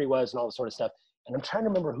great writer he was and all this sort of stuff. And I'm trying to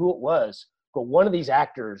remember who it was, but one of these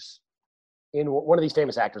actors, one of these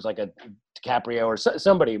famous actors, like a DiCaprio or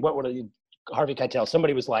somebody, Harvey Keitel,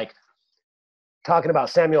 somebody was like talking about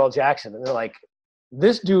Samuel L. Jackson. And they're like,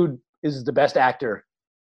 this dude is the best actor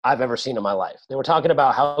I've ever seen in my life. They were talking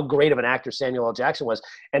about how great of an actor Samuel L. Jackson was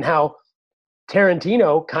and how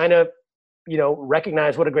Tarantino kind of,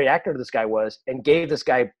 recognized what a great actor this guy was and gave this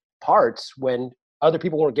guy parts when other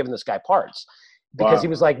people weren't giving this guy parts. Because he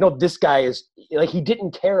was like, no, this guy is like, he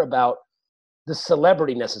didn't care about the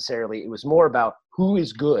celebrity necessarily. It was more about who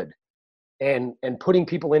is good and putting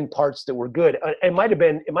people in parts that were good. It might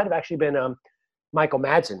have actually been Michael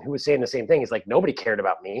Madsen, who was saying the same thing. He's like, nobody cared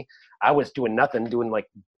about me. I was doing nothing, doing like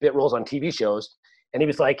bit roles on TV shows. And he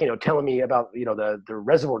was like, telling me about, the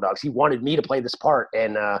Reservoir Dogs. He wanted me to play this part.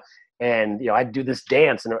 And I'd do this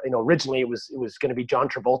dance. And, originally it was going to be John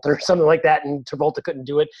Travolta or something like that. And Travolta couldn't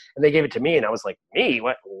do it. And they gave it to me. And I was like, me?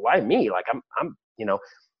 What? Why me? Like I'm.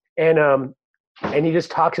 And he just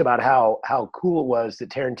talks about how cool it was that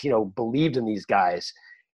Tarantino believed in these guys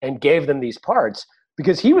and gave them these parts,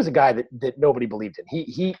 because he was a guy that nobody believed in.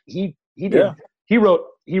 He wrote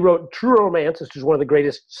True Romance, which is one of the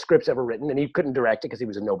greatest scripts ever written, and he couldn't direct it because he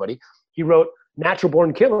was a nobody. He wrote Natural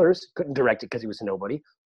Born Killers, couldn't direct it because he was a nobody.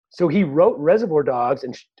 So he wrote Reservoir Dogs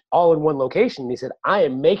and all in one location. And he said, I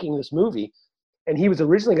am making this movie. And he was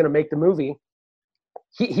originally going to make the movie.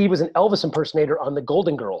 He was an Elvis impersonator on The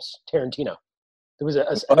Golden Girls, Tarantino. There was an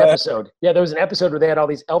episode. Yeah, there was an episode where they had all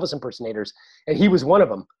these Elvis impersonators, and he was one of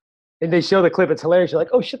them. And they show the clip. It's hilarious. You're like,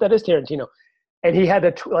 oh, shit, that is Tarantino. And he had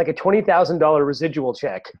a $20,000 residual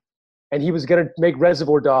check, and he was going to make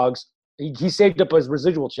Reservoir Dogs. He saved up his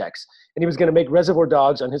residual checks, and he was going to make Reservoir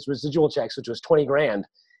Dogs on his residual checks, which was $20,000,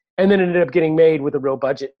 and then it ended up getting made with a real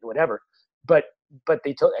budget, whatever. But I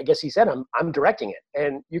guess he said, I'm directing it,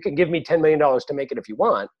 and you can give me $10 million to make it if you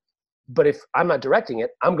want, but if I'm not directing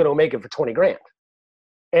it, I'm going to make it for $20,000.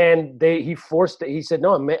 And he said,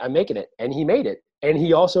 no, I'm making it, and he made it, and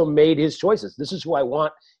he also made his choices. This is who I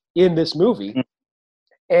want in this movie,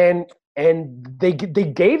 and they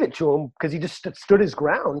gave it to him because he just stood his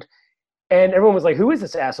ground. And everyone was like, who is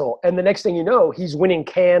this asshole? And the next thing you know, he's winning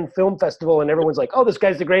Cannes Film Festival, and everyone's like, oh, this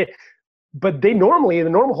guy's the great. But they normally, in the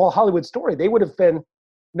normal whole Hollywood story, they would have been,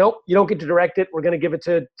 nope, you don't get to direct it. We're going to give it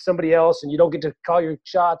to somebody else, and you don't get to call your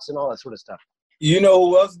shots and all that sort of stuff. You know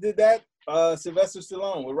who else did that? Sylvester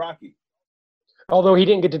Stallone with Rocky. Although he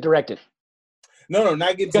didn't get to direct it. No,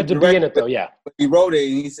 not get to be in it, though, yeah. He wrote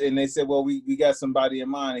it, and they said, well, we got somebody in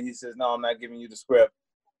mind. And he says, no, I'm not giving you the script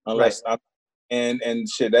unless right. And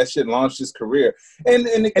shit, that shit launched his career. And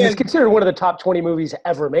again, and it's considered one of the top 20 movies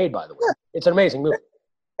ever made, by the way. Yeah. It's an amazing movie.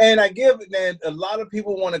 And a lot of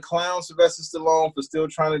people want to clown Sylvester Stallone for still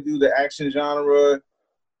trying to do the action genre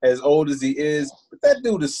as old as he is. But that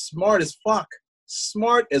dude is smart as fuck.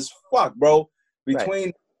 Smart as fuck, bro.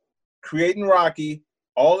 Between creating Rocky,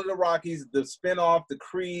 all of the Rockies, the spinoff, the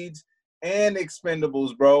Creeds, and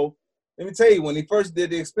Expendables, bro. Let me tell you, when he first did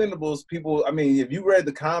the Expendables, people, I mean, if you read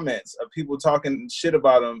the comments of people talking shit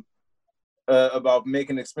about him, about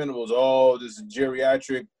making Expendables, oh, this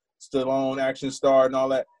geriatric Stallone action star and all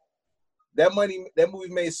that. That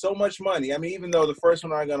movie made so much money. I mean, even though the first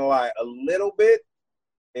one, I'm not gonna lie, a little bit.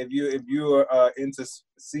 If you are into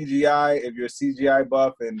CGI, if you're a CGI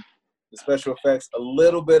buff and the special effects, a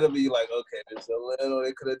little bit of it, you're like, okay, there's a little.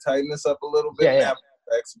 They could have tightened this up a little bit. Yeah.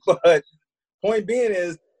 Effects. But point being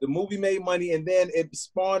is, the movie made money, and then it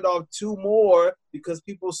spawned off 2 more because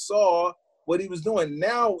people saw what he was doing.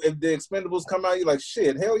 Now, if the Expendables come out, you're like,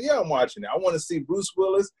 shit, hell yeah, I'm watching it. I want to see Bruce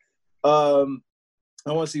Willis.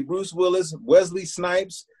 Wesley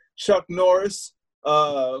Snipes, Chuck Norris,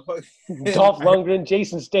 Dolph Lundgren,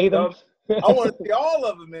 Jason Statham. I want to see all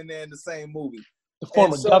of them in there in the same movie. The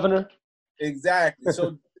former governor. Exactly.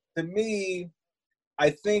 So to me, I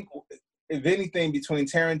think if anything, between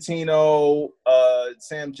Tarantino,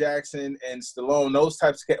 Sam Jackson, and Stallone, those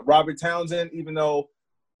types of Robert Townsend, even though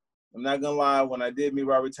I'm not gonna lie, when I did meet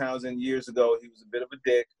Robert Townsend years ago, he was a bit of a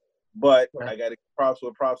dick. But I got to give props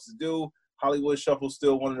what props to do. Hollywood Shuffle's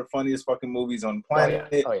still one of the funniest fucking movies on the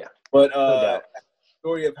planet. Oh yeah. But the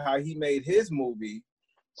story of how he made his movie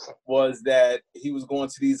was that he was going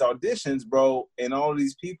to these auditions, bro, and all of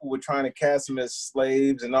these people were trying to cast him as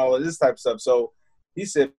slaves and all of this type of stuff. So he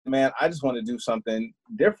said, man, I just want to do something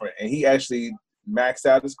different. And he actually maxed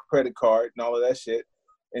out his credit card and all of that shit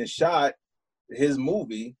and shot his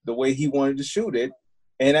movie the way he wanted to shoot it.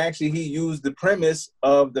 And actually, he used the premise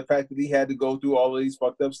of the fact that he had to go through all of these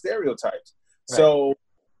fucked up stereotypes. Right. So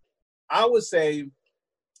I would say,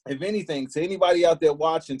 if anything, to anybody out there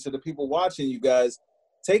watching, to the people watching, you guys,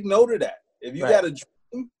 take note of that. If you got a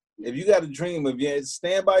dream, if you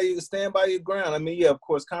stand by your ground. I mean, yeah, of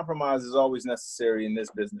course, compromise is always necessary in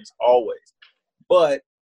this business, always. But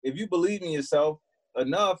if you believe in yourself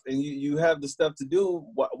enough and you have the stuff to do,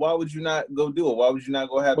 why would you not go do it? Why would you not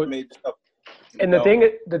go have the major stuff? And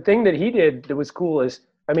the thing that he did that was cool is,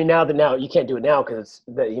 I mean, now you can't do it now because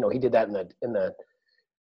he did that in the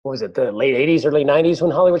what was it, the late 80s, early 90s when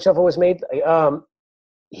Hollywood Shuffle was made.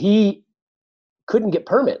 He couldn't get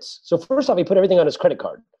permits. So first off, he put everything on his credit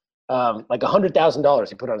card. Like $100,000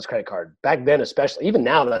 he put on his credit card. Back then, especially, even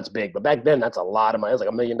now that's big, but back then that's a lot of money. It was like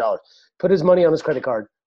 $1 million. Put his money on his credit card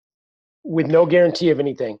with no guarantee of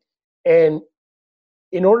anything. And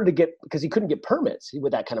in order to get, because he couldn't get permits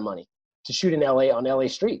with that kind of money to shoot in LA on LA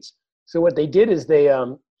streets. So what they did is they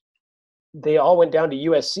all went down to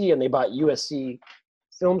USC and they bought USC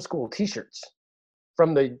film school T-shirts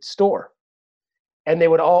from the store, and they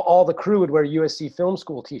would all the crew would wear USC film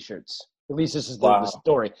school T-shirts. At least this is the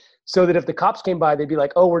story. So that if the cops came by, they'd be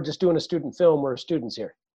like, "Oh, we're just doing a student film. We're students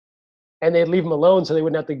here," and they'd leave them alone so they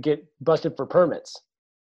wouldn't have to get busted for permits.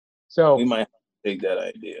 So we might take that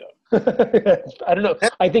idea. I don't know.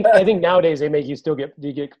 I think nowadays they make you still get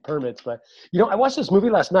permits. But I watched this movie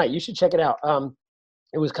last night. You should check it out.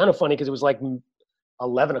 It was kind of funny because it was like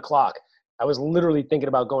 11 o'clock. I was literally thinking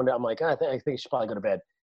about going to. I'm like, I think I should probably go to bed.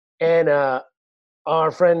 And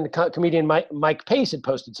our friend comedian Mike Pace had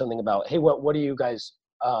posted something about, hey, what do you guys?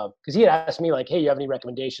 Because he had asked me like, hey, you have any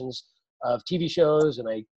recommendations of TV shows? And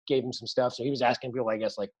I gave him some stuff. So he was asking people, I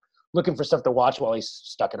guess, like looking for stuff to watch while he's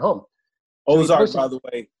stuck at home. So Ozark, by the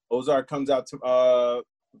way. Ozark comes out to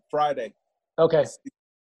Friday. Okay.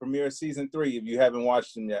 Premiere season 3 if you haven't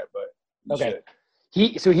watched them yet, but you should.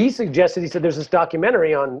 He suggested, he said there's this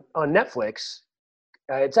documentary on Netflix.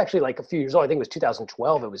 It's actually like a few years old. I think it was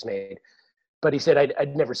 2012 it was made. But he said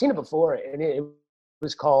I'd never seen it before, and it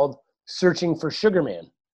was called Searching for Sugar Man.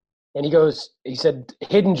 And he said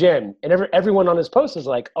hidden gem, and everyone on his post is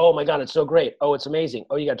like, oh my God, it's so great. Oh, it's amazing.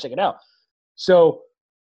 Oh, you got to check it out. So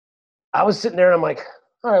I was sitting there and I'm like,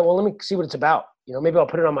 all right, well, let me see what it's about. Maybe I'll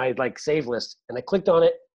put it on my like save list. And I clicked on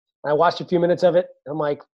it and I watched a few minutes of it. I'm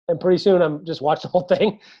like, and pretty soon I'm just watched the whole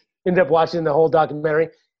thing, ended up watching the whole documentary.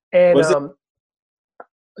 And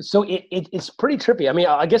so it's pretty trippy. I mean,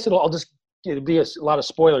 I guess it'll be a lot of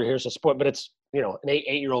spoiler here. So but it's, an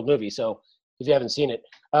 8-year-old movie. So if you haven't seen it,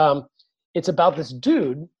 it's about this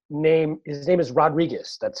dude his name is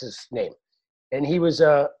Rodriguez. That's his name. And he was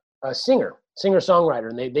a singer-songwriter.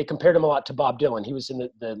 And they compared him a lot to Bob Dylan. He was in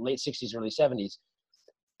the late 60s, early 70s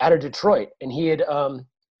out of Detroit. And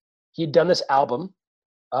he'd done this album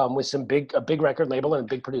with a big record label and a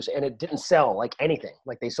big producer. And it didn't sell like anything.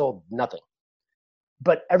 Like they sold nothing.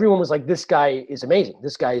 But everyone was like, this guy is amazing.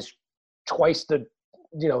 This guy is twice the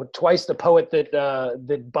poet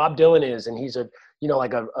that Bob Dylan is. And he's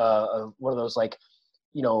like a one of those like,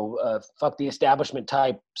 fuck the establishment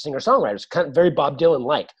type singer-songwriters, kind of very Bob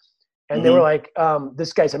Dylan-like. And they were like,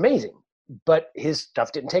 this guy's amazing, but his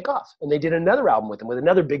stuff didn't take off. And they did another album with him, with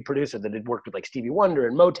another big producer that had worked with like Stevie Wonder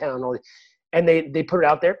and Motown, and they put it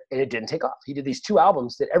out there and it didn't take off. He did these 2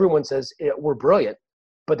 albums that everyone says were brilliant,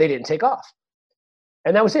 but they didn't take off.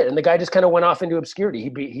 And that was it. And the guy just kind of went off into obscurity. He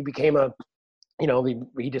became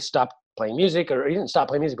he just stopped playing music, or he didn't stop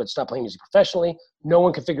playing music, but stopped playing music professionally. No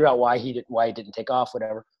one could figure out why it didn't take off,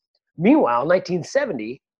 whatever. Meanwhile,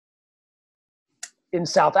 1970, in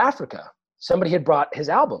South Africa, somebody had brought his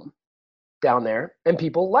album down there and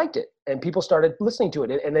people liked it and people started listening to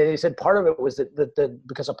it. And they said part of it was that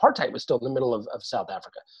because apartheid was still in the middle of South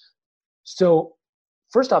Africa. So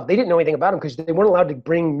first off, they didn't know anything about him because they weren't allowed to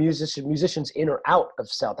bring musicians in or out of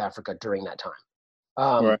South Africa during that time.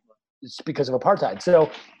 Right. It's because of apartheid. So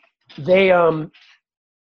they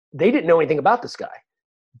didn't know anything about this guy.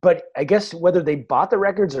 But I guess whether they bought the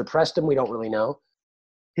records or pressed them, we don't really know.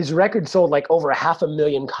 His record sold like over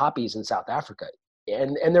 500,000 copies in South Africa.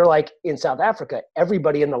 And they're like, in South Africa,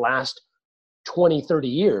 everybody in the last 20, 30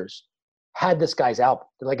 years had this guy's album.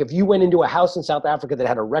 They're like, if you went into a house in South Africa that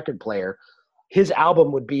had a record player, his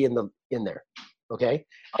album would be in there. Okay.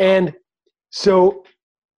 And so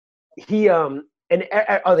he, and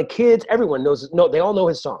the kids, everyone knows, they all know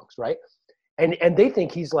his songs. Right. And they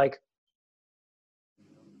think he's like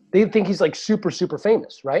super, super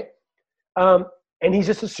famous. Right. And he's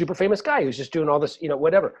just a super famous guy who's just doing all this,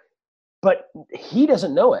 whatever. But he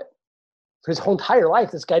doesn't know it. For his whole entire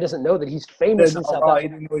life, this guy doesn't know that he's famous in South Africa. He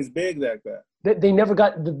didn't know he's big like that. They never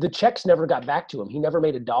got, the checks never got back to him. He never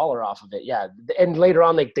made $1 off of it. Yeah. And later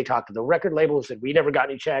on, they talked to the record label and said, we never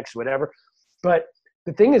got any checks, whatever. But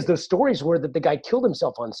the thing is, those stories were that the guy killed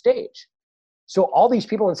himself on stage. So all these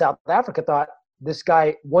people in South Africa thought this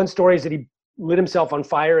guy, one story is that he lit himself on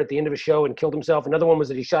fire at the end of a show and killed himself. Another one was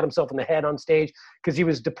that he shot himself in the head on stage because he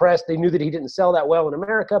was depressed. They knew that he didn't sell that well in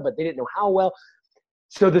America, but they didn't know how well.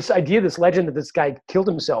 So this legend that this guy killed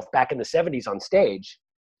himself back in the 70s on stage.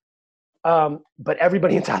 But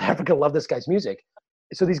everybody in South Africa loved this guy's music.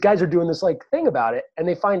 So these guys are doing this like thing about it, and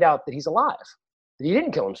they find out that he's alive, that he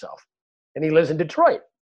didn't kill himself, and he lives in Detroit.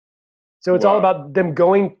 So it's all about them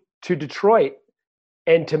going to Detroit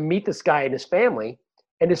and to meet this guy and his family.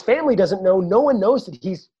 And his family doesn't know. No one knows that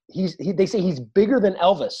they say he's bigger than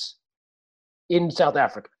Elvis in South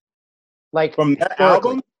Africa. Like from that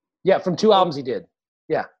album? Yeah, from 2 albums he did.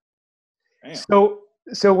 Yeah. Damn. So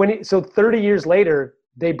 30 years later,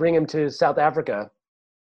 they bring him to South Africa,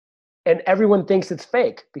 and everyone thinks it's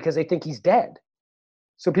fake because they think he's dead.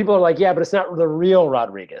 So people are like, yeah, but it's not the real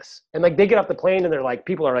Rodriguez. And like they get off the plane and they're like,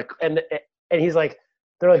 people are like, and he's like,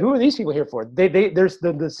 they're like, who are these people here for? There's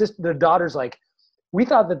the sister, the daughter's like, we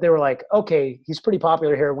thought that they were like, okay, he's pretty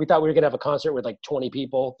popular here. We thought we were gonna have a concert with like 20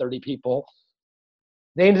 people, 30 people.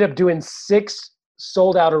 They ended up doing 6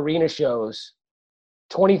 sold out arena shows,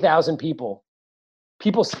 20,000 people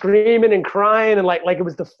screaming and crying and like it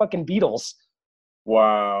was the fucking Beatles.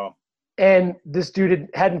 Wow. And this dude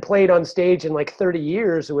hadn't played on stage in like 30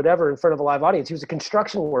 years or whatever in front of a live audience. He was a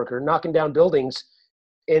construction worker knocking down buildings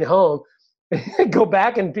in home. Go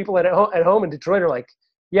back and people at home in Detroit are like,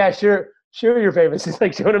 yeah, sure you're famous. It's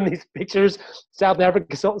like showing them these pictures, South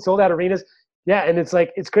Africa sold out arenas. Yeah, and it's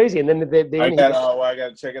like, it's crazy. And then I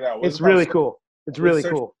gotta check it out. It's really cool. It's really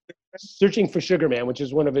cool. Searching for Sugar Man, which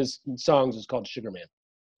is one of his songs, is called Sugar Man.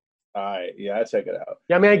 All right, yeah, I'll check it out.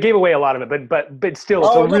 Yeah, I mean, I gave away a lot of it, but still,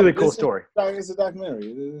 it's a really cool story. It's a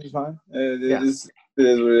documentary. It's fine. It is what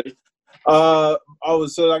it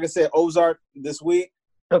is. So like I said, Ozark this week.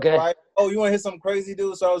 Okay. Right? Oh, you want to hear something crazy,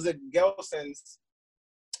 dude? So I was at Gelson's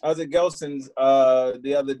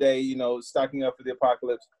the other day, stocking up for the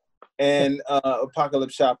apocalypse and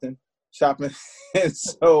apocalypse shopping. And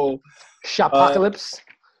so Shopocalypse.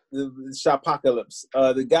 The Shopocalypse.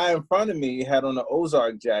 The guy in front of me had on an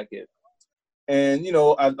Ozark jacket, and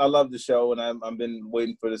I love the show, and I've been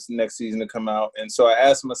waiting for this next season to come out. And so I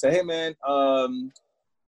asked him, I said, "Hey man,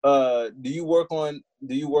 do you work on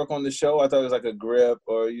the show?" I thought it was like a grip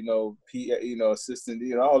or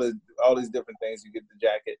assistant, all these different things. You get the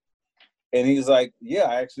jacket, and he's like,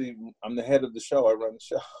 "Yeah, I'm the head of the show. I run the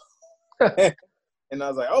show." And I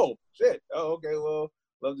was like, "Oh shit! Oh okay, well,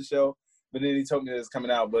 love the show." But then he told me that it's coming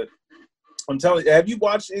out. But I'm telling you, have you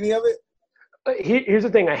watched any of it? Here's the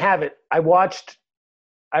thing: I haven't. I watched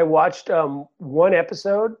one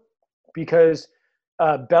episode because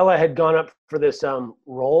Bella had gone up for this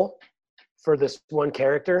role for this one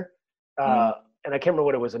character, and I can't remember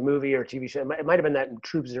what it was, a movie or a TV show. It might have been that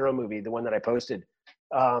Troop Zero movie, the one that I posted.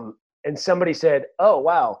 And somebody said, "Oh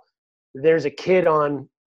wow, there's a kid on,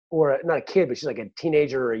 or not a kid, but she's like a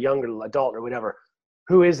teenager or a younger adult or whatever.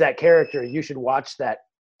 Who is that character? You should watch that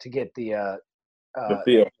to get the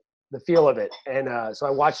feel of it." And so I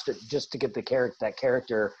watched it just to get that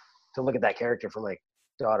character, to look at that character for my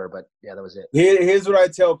daughter. But yeah, that was it. Here's what I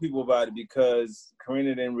tell people about it, because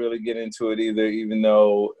Karina didn't really get into it either, even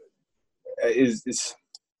though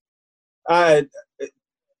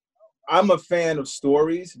I'm a fan of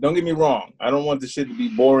stories. Don't get me wrong. I don't want the shit to be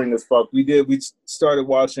boring as fuck. We started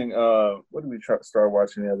watching, what did we start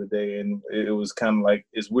watching the other day? And it was kind of like,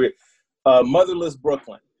 it's weird. Motherless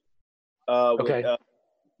Brooklyn. Okay.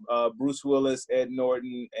 With Bruce Willis, Ed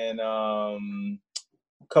Norton, and a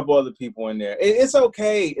couple other people in there. It's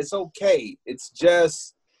okay. It's okay. It's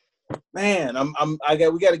just, man,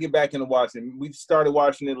 we got to get back into watching. We started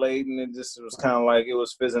watching it late, and it just was kind of like it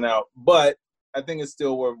was fizzing out. But I think it's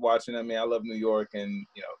still worth watching. I mean, I love New York, and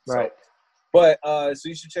right. So, but so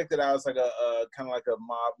you should check that out. It's like a kind of like a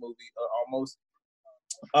mob movie almost.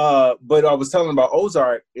 But I was telling about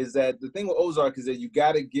Ozark is that the thing with Ozark is that you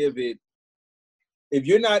got to give it. If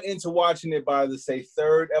you're not into watching it by the second or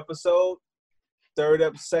third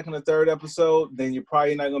episode, then you're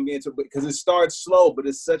probably not gonna be into it, because it starts slow, but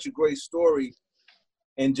it's such a great story.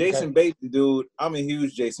 And Jason Bateman, dude, I'm a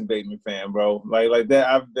huge Jason Bateman fan, bro. Like that,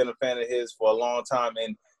 I've been a fan of his for a long time.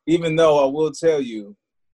 And even though I will tell you,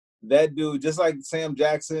 that dude, just like Sam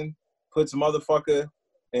Jackson puts motherfucker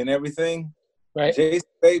in everything, right? Jason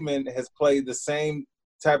Bateman has played the same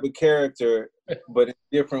type of character, but in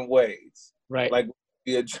different ways. Right. Like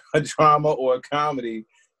be a drama or a comedy,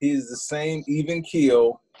 he's the same even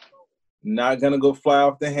keel. Not gonna go fly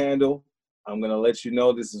off the handle. I'm gonna let you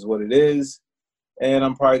know this is what it is. And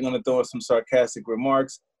I'm probably going to throw in some sarcastic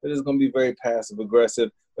remarks, but it's going to be very passive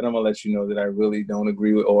aggressive. But I'm going to let you know that I really don't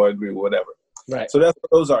agree with or agree with whatever. Right. So that's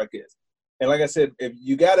what Ozark is. And like I said, if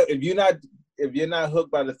you're not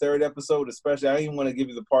hooked by the third episode, especially, I don't even want to give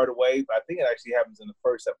you the part away, but I think it actually happens in the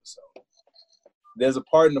first episode. There's a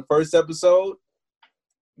part in the first episode,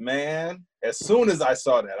 man. As soon as I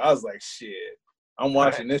saw that, I was like, shit, I'm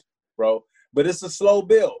watching this, bro. But it's a slow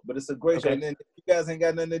build, but it's a great show. And then if you guys ain't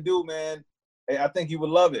got nothing to do, man, I think you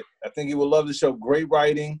would love it. I think you would love the show. Great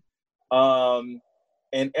writing. And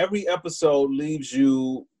every episode leaves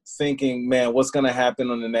you thinking, man, what's going to happen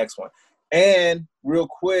on the next one? And real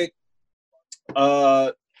quick,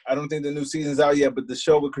 I don't think the new season's out yet, but the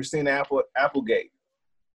show with Christina Applegate.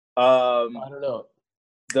 I don't know.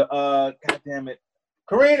 God damn it.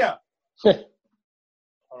 Karina! Hold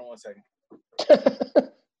on one second.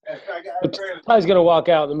 Ty's gonna walk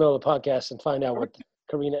out in the middle of the podcast and find out what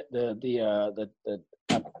Karina, the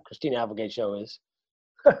Christina Applegate show is.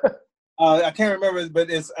 I can't remember, but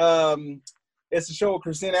it's a show with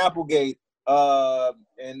Christina Applegate,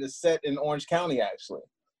 and it's set in Orange County actually,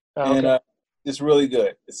 Okay. and it's really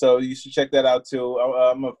good. So you should check that out too.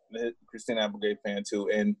 I'm a Christina Applegate fan too,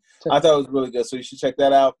 and I thought it was really good. So you should check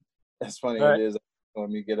that out. That's funny. All right. It is. Let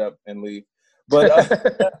me get up and leave, but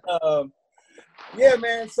yeah,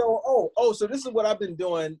 man. So so this is what I've been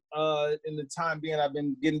doing in the time being. I've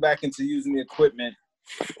been getting back into using the equipment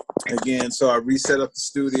again. So I reset up the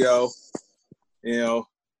studio. You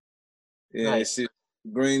Nice. You see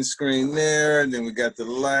green screen there, and then we got the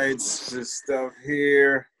lights, this stuff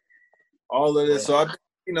here, all of this. So I've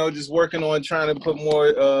been, just working on trying to put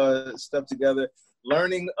more stuff together,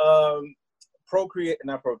 learning not Procreate,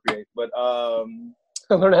 but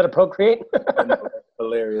Learn how to procreate. I know, that's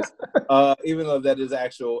hilarious. Even though that is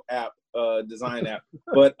actual app, design app,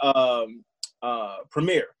 but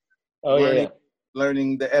Premiere. Oh yeah.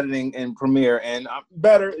 Learning the editing in Premiere, and I'm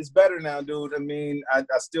better. It's better now, dude. I mean, I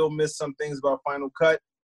still miss some things about Final Cut.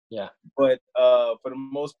 Yeah. But for the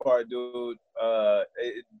most part, dude,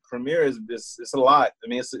 Premiere is it's a lot. I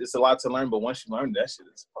mean, it's a lot to learn, but once you learn that shit,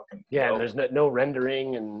 it's fucking Yeah, and there's no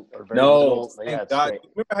rendering or very no. little. Yeah, Thank it's God. great.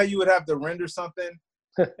 Remember how you would have to render something,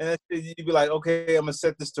 and you'd be like, okay, I'm gonna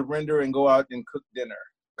set this to render and go out and cook dinner.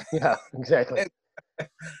 Yeah, exactly.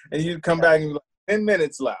 And you'd come back and be like, 10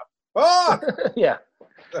 minutes left. Ah! Yeah.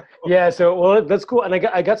 Yeah. So that's cool. And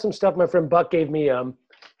I got some stuff. My friend Buck gave me a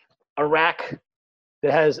rack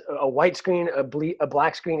that has a white screen, a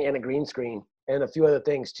black screen, and a green screen, and a few other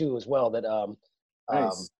things too as well. That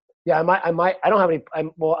Nice. yeah, I might. I don't have any. I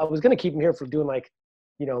was gonna keep them here for doing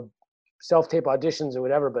self-tape auditions or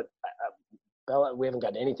whatever, but we haven't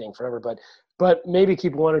gotten anything forever. But maybe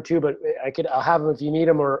keep one or two. But I'll have them if you need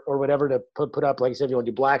them or whatever to put up. Like I said, you want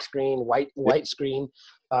to do black screen, white screen.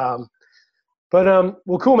 Well,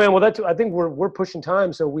 cool, man. Well, I think we're pushing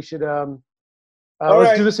time, so we should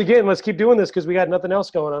let's do this again. Let's keep doing this because we got nothing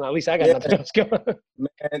else going on. At least I got nothing else going on. Man,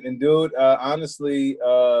 and dude, honestly,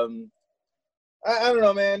 I don't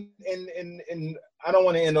know, man. And I don't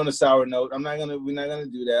want to end on a sour note. We're not gonna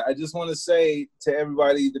do that. I just want to say to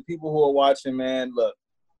everybody, the people who are watching, man, look,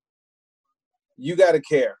 you gotta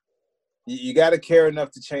care. You gotta care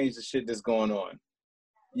enough to change the shit that's going on.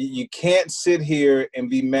 You can't sit here and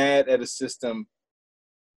be mad at a system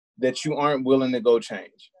that you aren't willing to go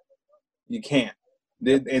change. You can't.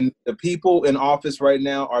 And the people in office right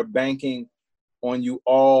now are banking on you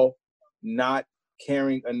all not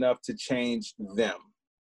caring enough to change them.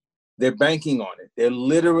 They're banking on it. They're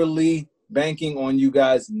literally banking on you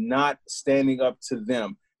guys not standing up to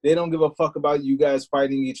them. They don't give a fuck about you guys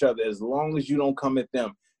fighting each other as long as you don't come at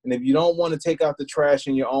them. And if you don't want to take out the trash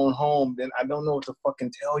in your own home, then I don't know what to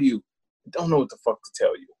fucking tell you. I don't know what the fuck to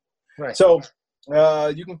tell you. Right. So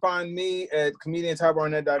you can find me at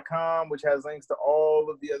comediantybarnett.com, which has links to all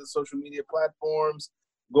of the other social media platforms.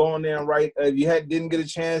 Go on there and write. If you didn't get a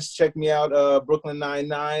chance, check me out. Brooklyn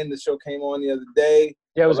Nine-Nine. The show came on the other day.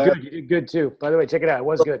 Yeah, it was good. You did good too. By the way, check it out. It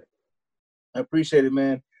was good. I appreciate it,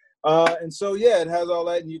 man. And so, yeah, it has all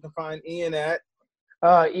that. And you can find Ian at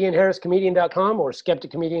IanHarrisComedian.com or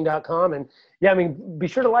SkepticComedian.com. And yeah, I mean, be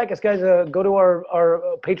sure to like us, guys. Go to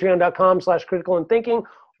our Patreon.com/criticalandthinking,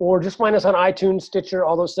 or just find us on iTunes, Stitcher,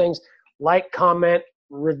 all those things. Like, comment,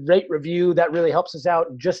 rate, review. That really helps us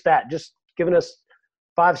out. Just giving us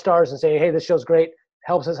 5 stars and saying, hey, this show's great,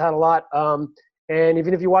 helps us out a lot. And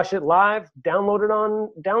even if you watch it live, download it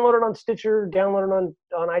on Stitcher, download it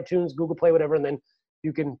on iTunes, Google Play, whatever, and then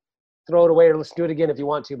you can throw it away or listen to it again if you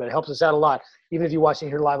want to. But it helps us out a lot, even if you watch it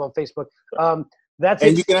here live on Facebook. That's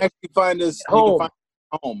and it. You can actually find us home.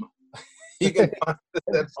 Home. You can find us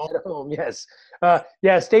at home. At home, yes.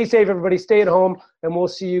 Yeah, stay safe, everybody. Stay at home, and we'll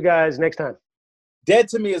see you guys next time. Dead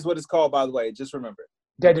to Me is what it's called, by the way. Just remember it.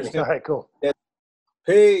 Dead to Me. All right, cool.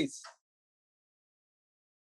 Peace.